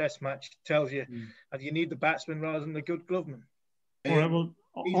that last Test match tells you that you need the batsman rather than the good gloveman. All right, well,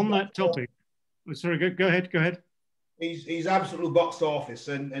 on that topic, sorry, go ahead. He's absolute box office,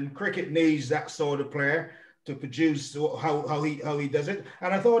 and cricket needs that sort of player to produce how he does it.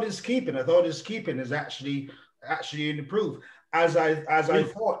 And I thought his keeping is actually improved. As I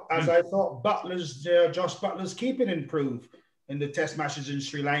thought Josh Butler's keeping improved in the Test matches in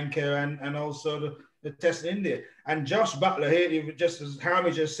Sri Lanka and also the Test in India. And Josh Butler here, just as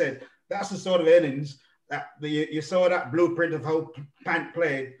Harmy just said, that's the sort of innings that you saw that blueprint of how Pant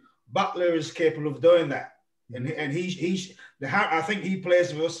played. Butler is capable of doing that, and I think he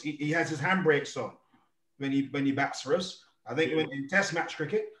plays with us. He has his handbrakes on when he bats for us. I think in Test match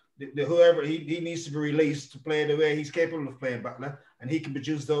cricket, whoever he needs to be released to play the way he's capable of playing, Butler, and he can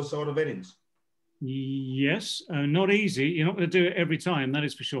produce those sort of innings. Yes, not easy. You're not going to do it every time, that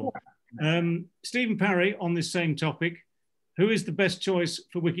is for sure. Stephen Parry, on this same topic, who is the best choice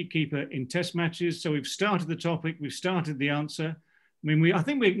for wicketkeeper in Test matches? So we've started the topic, we've started the answer. I mean, I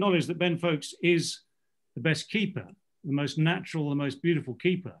think we acknowledge that Ben Foakes is the best keeper, the most natural, the most beautiful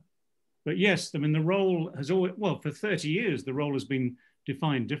keeper. But yes, I mean, the role has always, for 30 years, the role has been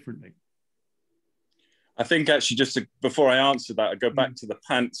defined differently. I think actually, before I answer that, I go back to the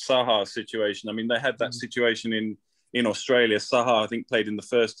Pant-Saha situation. I mean, they had that situation in Australia. Saha, I think, played in the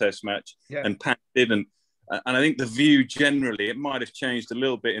first Test match and Pant didn't. And I think the view generally, it might have changed a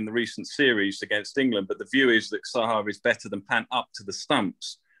little bit in the recent series against England, but the view is that Saha is better than Pant up to the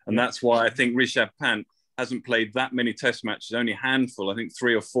stumps. And that's why I think Rishabh Pant hasn't played that many Test matches, only a handful, I think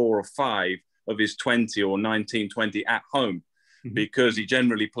 3 or 4 or 5 of his 20 or 19, 20 at home. because he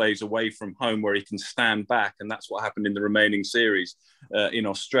generally plays away from home where he can stand back. And that's what happened in the remaining series in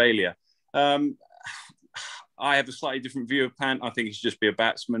Australia. I have a slightly different view of Pant. I think he should just be a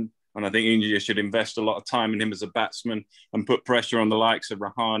batsman. And I think India should invest a lot of time in him as a batsman and put pressure on the likes of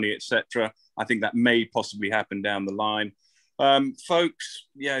Rahane, etc. I think that may possibly happen down the line. Folks,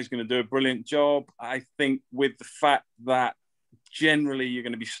 yeah, he's going to do a brilliant job. I think with the fact that generally you're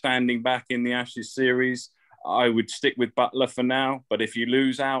going to be standing back in the Ashes series, I would stick with Buttler for now. But if you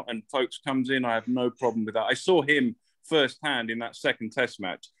lose out and Folks comes in, I have no problem with that. I saw him firsthand in that second test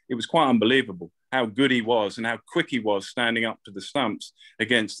match. It was quite unbelievable how good he was and how quick he was standing up to the stumps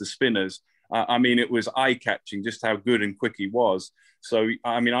against the spinners. I mean, it was eye-catching just how good and quick he was. So,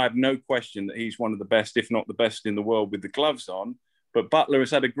 I mean, I have no question that he's one of the best, if not the best in the world with the gloves on. But Buttler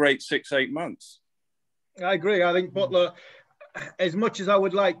has had a great 6-8 months. I agree. I think Buttler, as much as I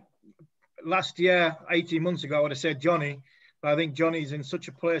would like last year, 18 months ago, I would have said Johnny. But I think Johnny's in such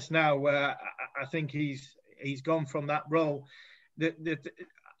a place now where I think he's gone from that role.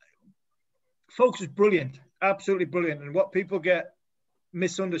 Folks is brilliant, absolutely brilliant. And what people get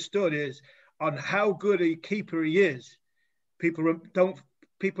misunderstood is on how good a keeper he is. People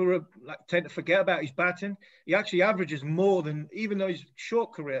tend to forget about his batting. He actually averages more than, even though he's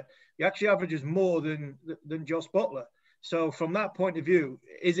short career, he actually averages more than Jos Buttler. So from that point of view,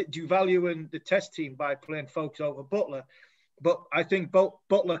 do you value in the test team by playing Folks over Buttler? But I think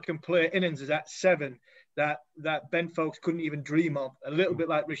Buttler can play innings at 7 that Ben Folks couldn't even dream of, a little bit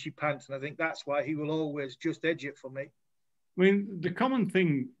like Rishi Pant, and I think that's why he will always just edge it for me. I mean, the common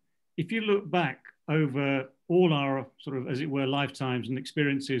thing, if you look back over all our sort of, as it were, lifetimes and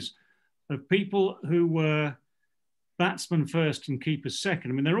experiences of people who were batsmen first and keepers second,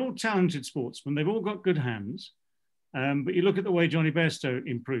 I mean, they're all talented sportsmen. They've all got good hands. But you look at the way Johnny Bairstow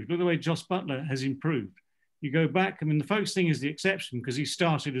improved, look at the way Jos Buttler has improved. You go back, I mean, the Folks thing is the exception because he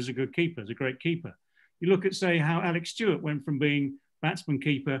started as a good keeper, as a great keeper. You look at, say, how Alex Stewart went from being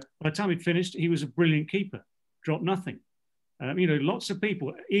batsman-keeper. By the time he'd finished, he was a brilliant keeper, dropped nothing. You know, lots of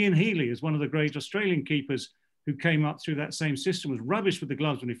people. Ian Healy is one of the great Australian keepers who came up through that same system, was rubbish with the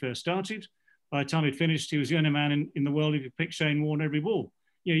gloves when he first started. By the time he'd finished, he was the only man in the world who could pick Shane Warne every ball.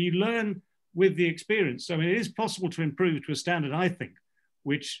 You know, you learn with the experience. So, I mean, it is possible to improve to a standard, I think,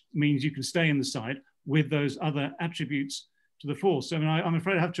 which means you can stay in the side with those other attributes to the fore. So, I mean, I'm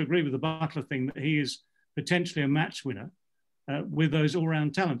afraid I have to agree with the Buttler thing that he is potentially a match winner with those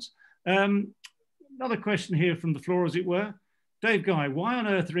all-round talents. Another question here from the floor, as it were. Dave Guy, why on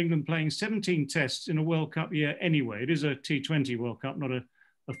earth are England playing 17 tests in a World Cup year anyway? It is a T20 World Cup, not a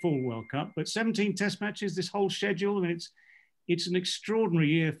full World Cup, but 17 test matches, this whole schedule. I mean, it's an extraordinary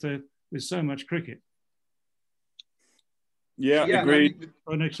year with so much cricket. Yeah, agreed.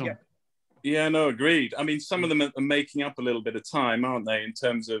 Next one. Yeah, no, agreed. I mean, some of them are making up a little bit of time, aren't they, in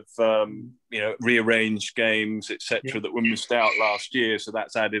terms of, rearranged games, etc., that were missed out last year. So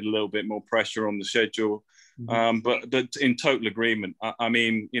that's added a little bit more pressure on the schedule. But in total agreement. I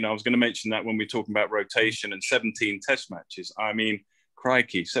mean, I was going to mention that when we're talking about rotation and 17 test matches. I mean,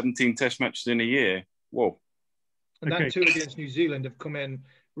 crikey, 17 test matches in a year. Whoa. And that too against New Zealand have come in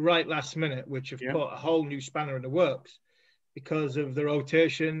right last minute, which have put a whole new spanner in the works because of the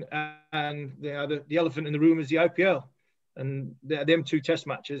rotation and the elephant in the room is the IPL. And them 2 test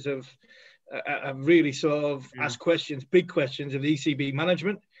matches have really sort of asked questions, big questions of the ECB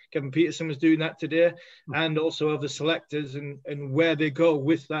management. Kevin Peterson was doing that today, and also of the selectors and where they go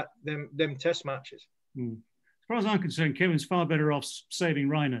with them test matches. As far as I'm concerned, Kevin's far better off saving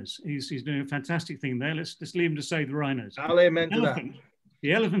rhinos. He's doing a fantastic thing there. Let's leave him to save the rhinos. I'll amen to that.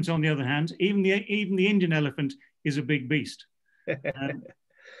 The elephant, on the other hand, even the Indian elephant is a big beast.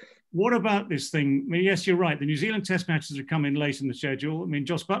 What about this thing? I mean, yes, you're right. The New Zealand test matches have come in late in the schedule. I mean,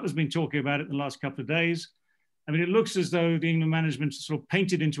 Jos Buttler's been talking about it in the last couple of days. I mean, it looks as though the England management is sort of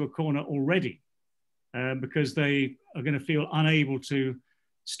painted into a corner already because they are going to feel unable to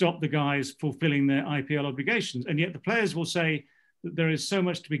stop the guys fulfilling their IPL obligations. And yet the players will say that there is so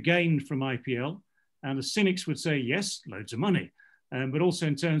much to be gained from IPL. And the cynics would say, yes, loads of money. But also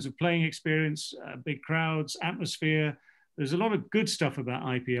in terms of playing experience, big crowds, atmosphere, there's a lot of good stuff about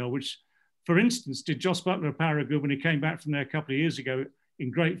IPL, which, for instance, did Jos Buttler a power of good when he came back from there a couple of years ago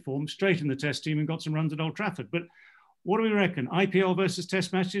in great form, straight in the test team and got some runs at Old Trafford. But what do we reckon? IPL versus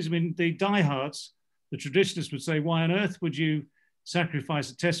test matches? I mean, the diehards, the traditionalists would say, why on earth would you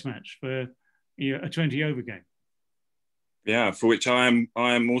sacrifice a test match for a 20-over game? Yeah, for which I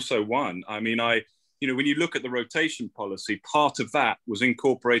am also one. I mean, when you look at the rotation policy, part of that was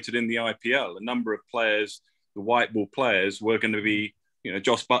incorporated in the IPL. A number of players, the white ball players, were going to be you know,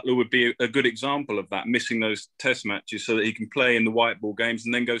 Josh Butler would be a good example of that, missing those test matches so that he can play in the white ball games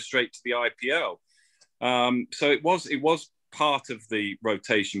and then go straight to the IPL. So it was part of the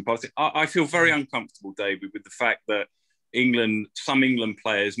rotation policy. I feel very uncomfortable, David, with the fact that some England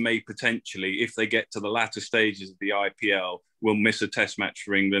players may potentially, if they get to the latter stages of the IPL, will miss a test match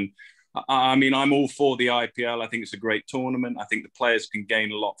for England. I mean, I'm all for the IPL. I think it's a great tournament. I think the players can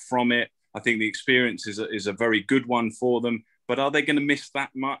gain a lot from it. I think the experience is a very good one for them. But are they going to miss that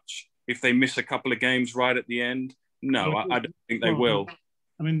much if they miss a couple of games right at the end? No, I don't think they will.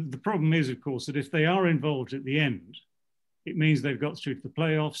 I mean, the problem is, of course, that if they are involved at the end, it means they've got through to the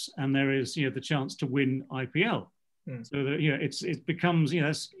playoffs and there is, you know, the chance to win IPL. So that, you know, it becomes, you know,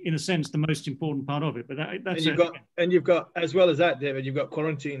 that's in a sense the most important part of it. But that's and you've got as well as that, David, you've got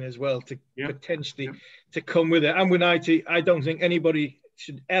quarantine as well to potentially to come with it. And with IT, I don't think anybody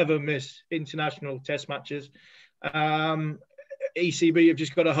should ever miss international test matches. ECB have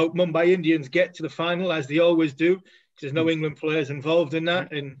just got to hope Mumbai Indians get to the final, as they always do, because there's no England players involved in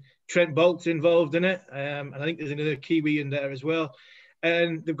that, and Trent Bolt's involved in it, and I think there's another Kiwi in there as well.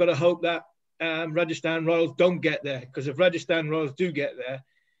 And they've got to hope that Rajasthan Royals don't get there, because if Rajasthan Royals do get there,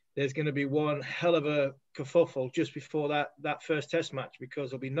 there's going to be one hell of a kerfuffle just before that first test match, because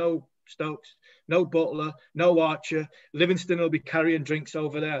there'll be no Stokes, no Butler, no Archer. Livingston will be carrying drinks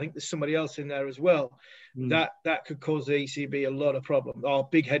over there. I think there's somebody else in there as well. That could cause the ECB a lot of problems, or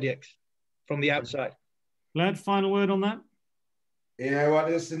big headaches from the outside. Lad, final word on that? Yeah, well,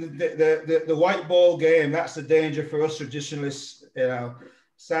 listen, the white ball game, that's the danger for us traditionalists. You know,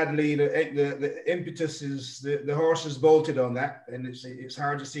 sadly, the impetus is the horse is bolted on that, and it's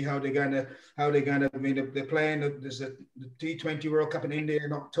hard to see how they're gonna. I mean, they're playing. There's the T20 World Cup in India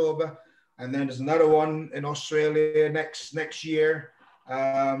in October, and then there's another one in Australia next year.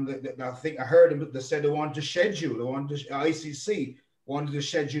 I think I heard them. They said they wanted to schedule. ICC wanted to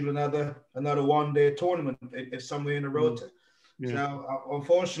schedule another one-day tournament somewhere in the rota. So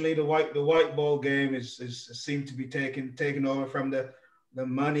unfortunately, the white ball game is seemed to be taken over from the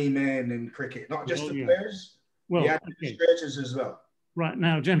money men in cricket, not just the players, the administrators as well. Right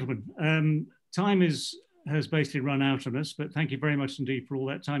now, gentlemen, time has basically run out on us, but thank you very much indeed for all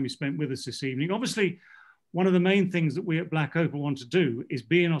that time you spent with us this evening. Obviously, one of the main things that we at Black Opal want to do is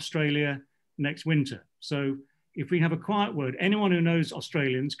be in Australia next winter. So if we have a quiet word, anyone who knows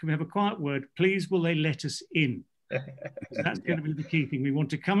Australians, can we have a quiet word? Please, will they let us in? That's going to be the key thing. We want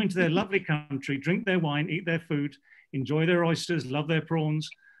to come into their lovely country, drink their wine, eat their food, enjoy their oysters, love their prawns,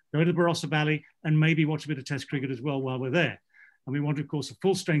 go to the Barossa Valley, and maybe watch a bit of Test cricket as well while we're there. And we want, of course, a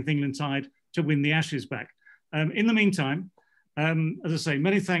full-strength England side to win the Ashes back. In the meantime, as I say,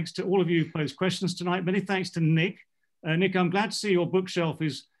 many thanks to all of you who posed questions tonight. Many thanks to Nick. Nick, I'm glad to see your bookshelf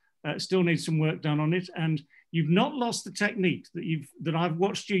still needs some work done on it, and you've not lost the technique that I've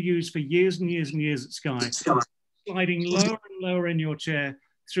watched you use for years and years and years at Sky, sliding lower and lower in your chair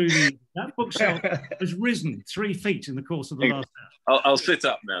through that bookshelf has risen 3 feet in the course of the last hour. I'll sit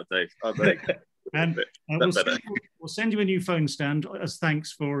up now, Dave. And we'll send you a new phone stand as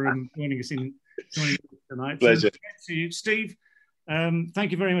thanks for joining us tonight. Pleasure. So, to you, Steve.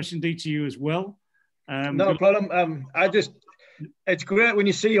 Thank you very much indeed to you as well. No problem. It's great when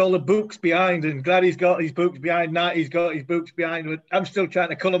you see all the books behind, and glad he's got his books behind. He's got his books behind. But I'm still trying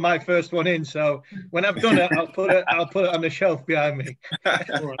to colour my first one in. So when I've done it, I'll put it on the shelf behind me.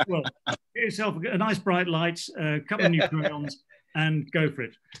 All right. Well, get yourself a nice bright light, a couple of new crayons, and go for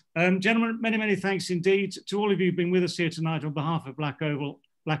it. Gentlemen, many, many thanks indeed to all of you who've been with us here tonight on behalf of Black Opal,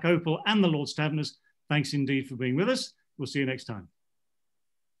 and the Lord's Taverners. Thanks indeed for being with us. We'll see you next time.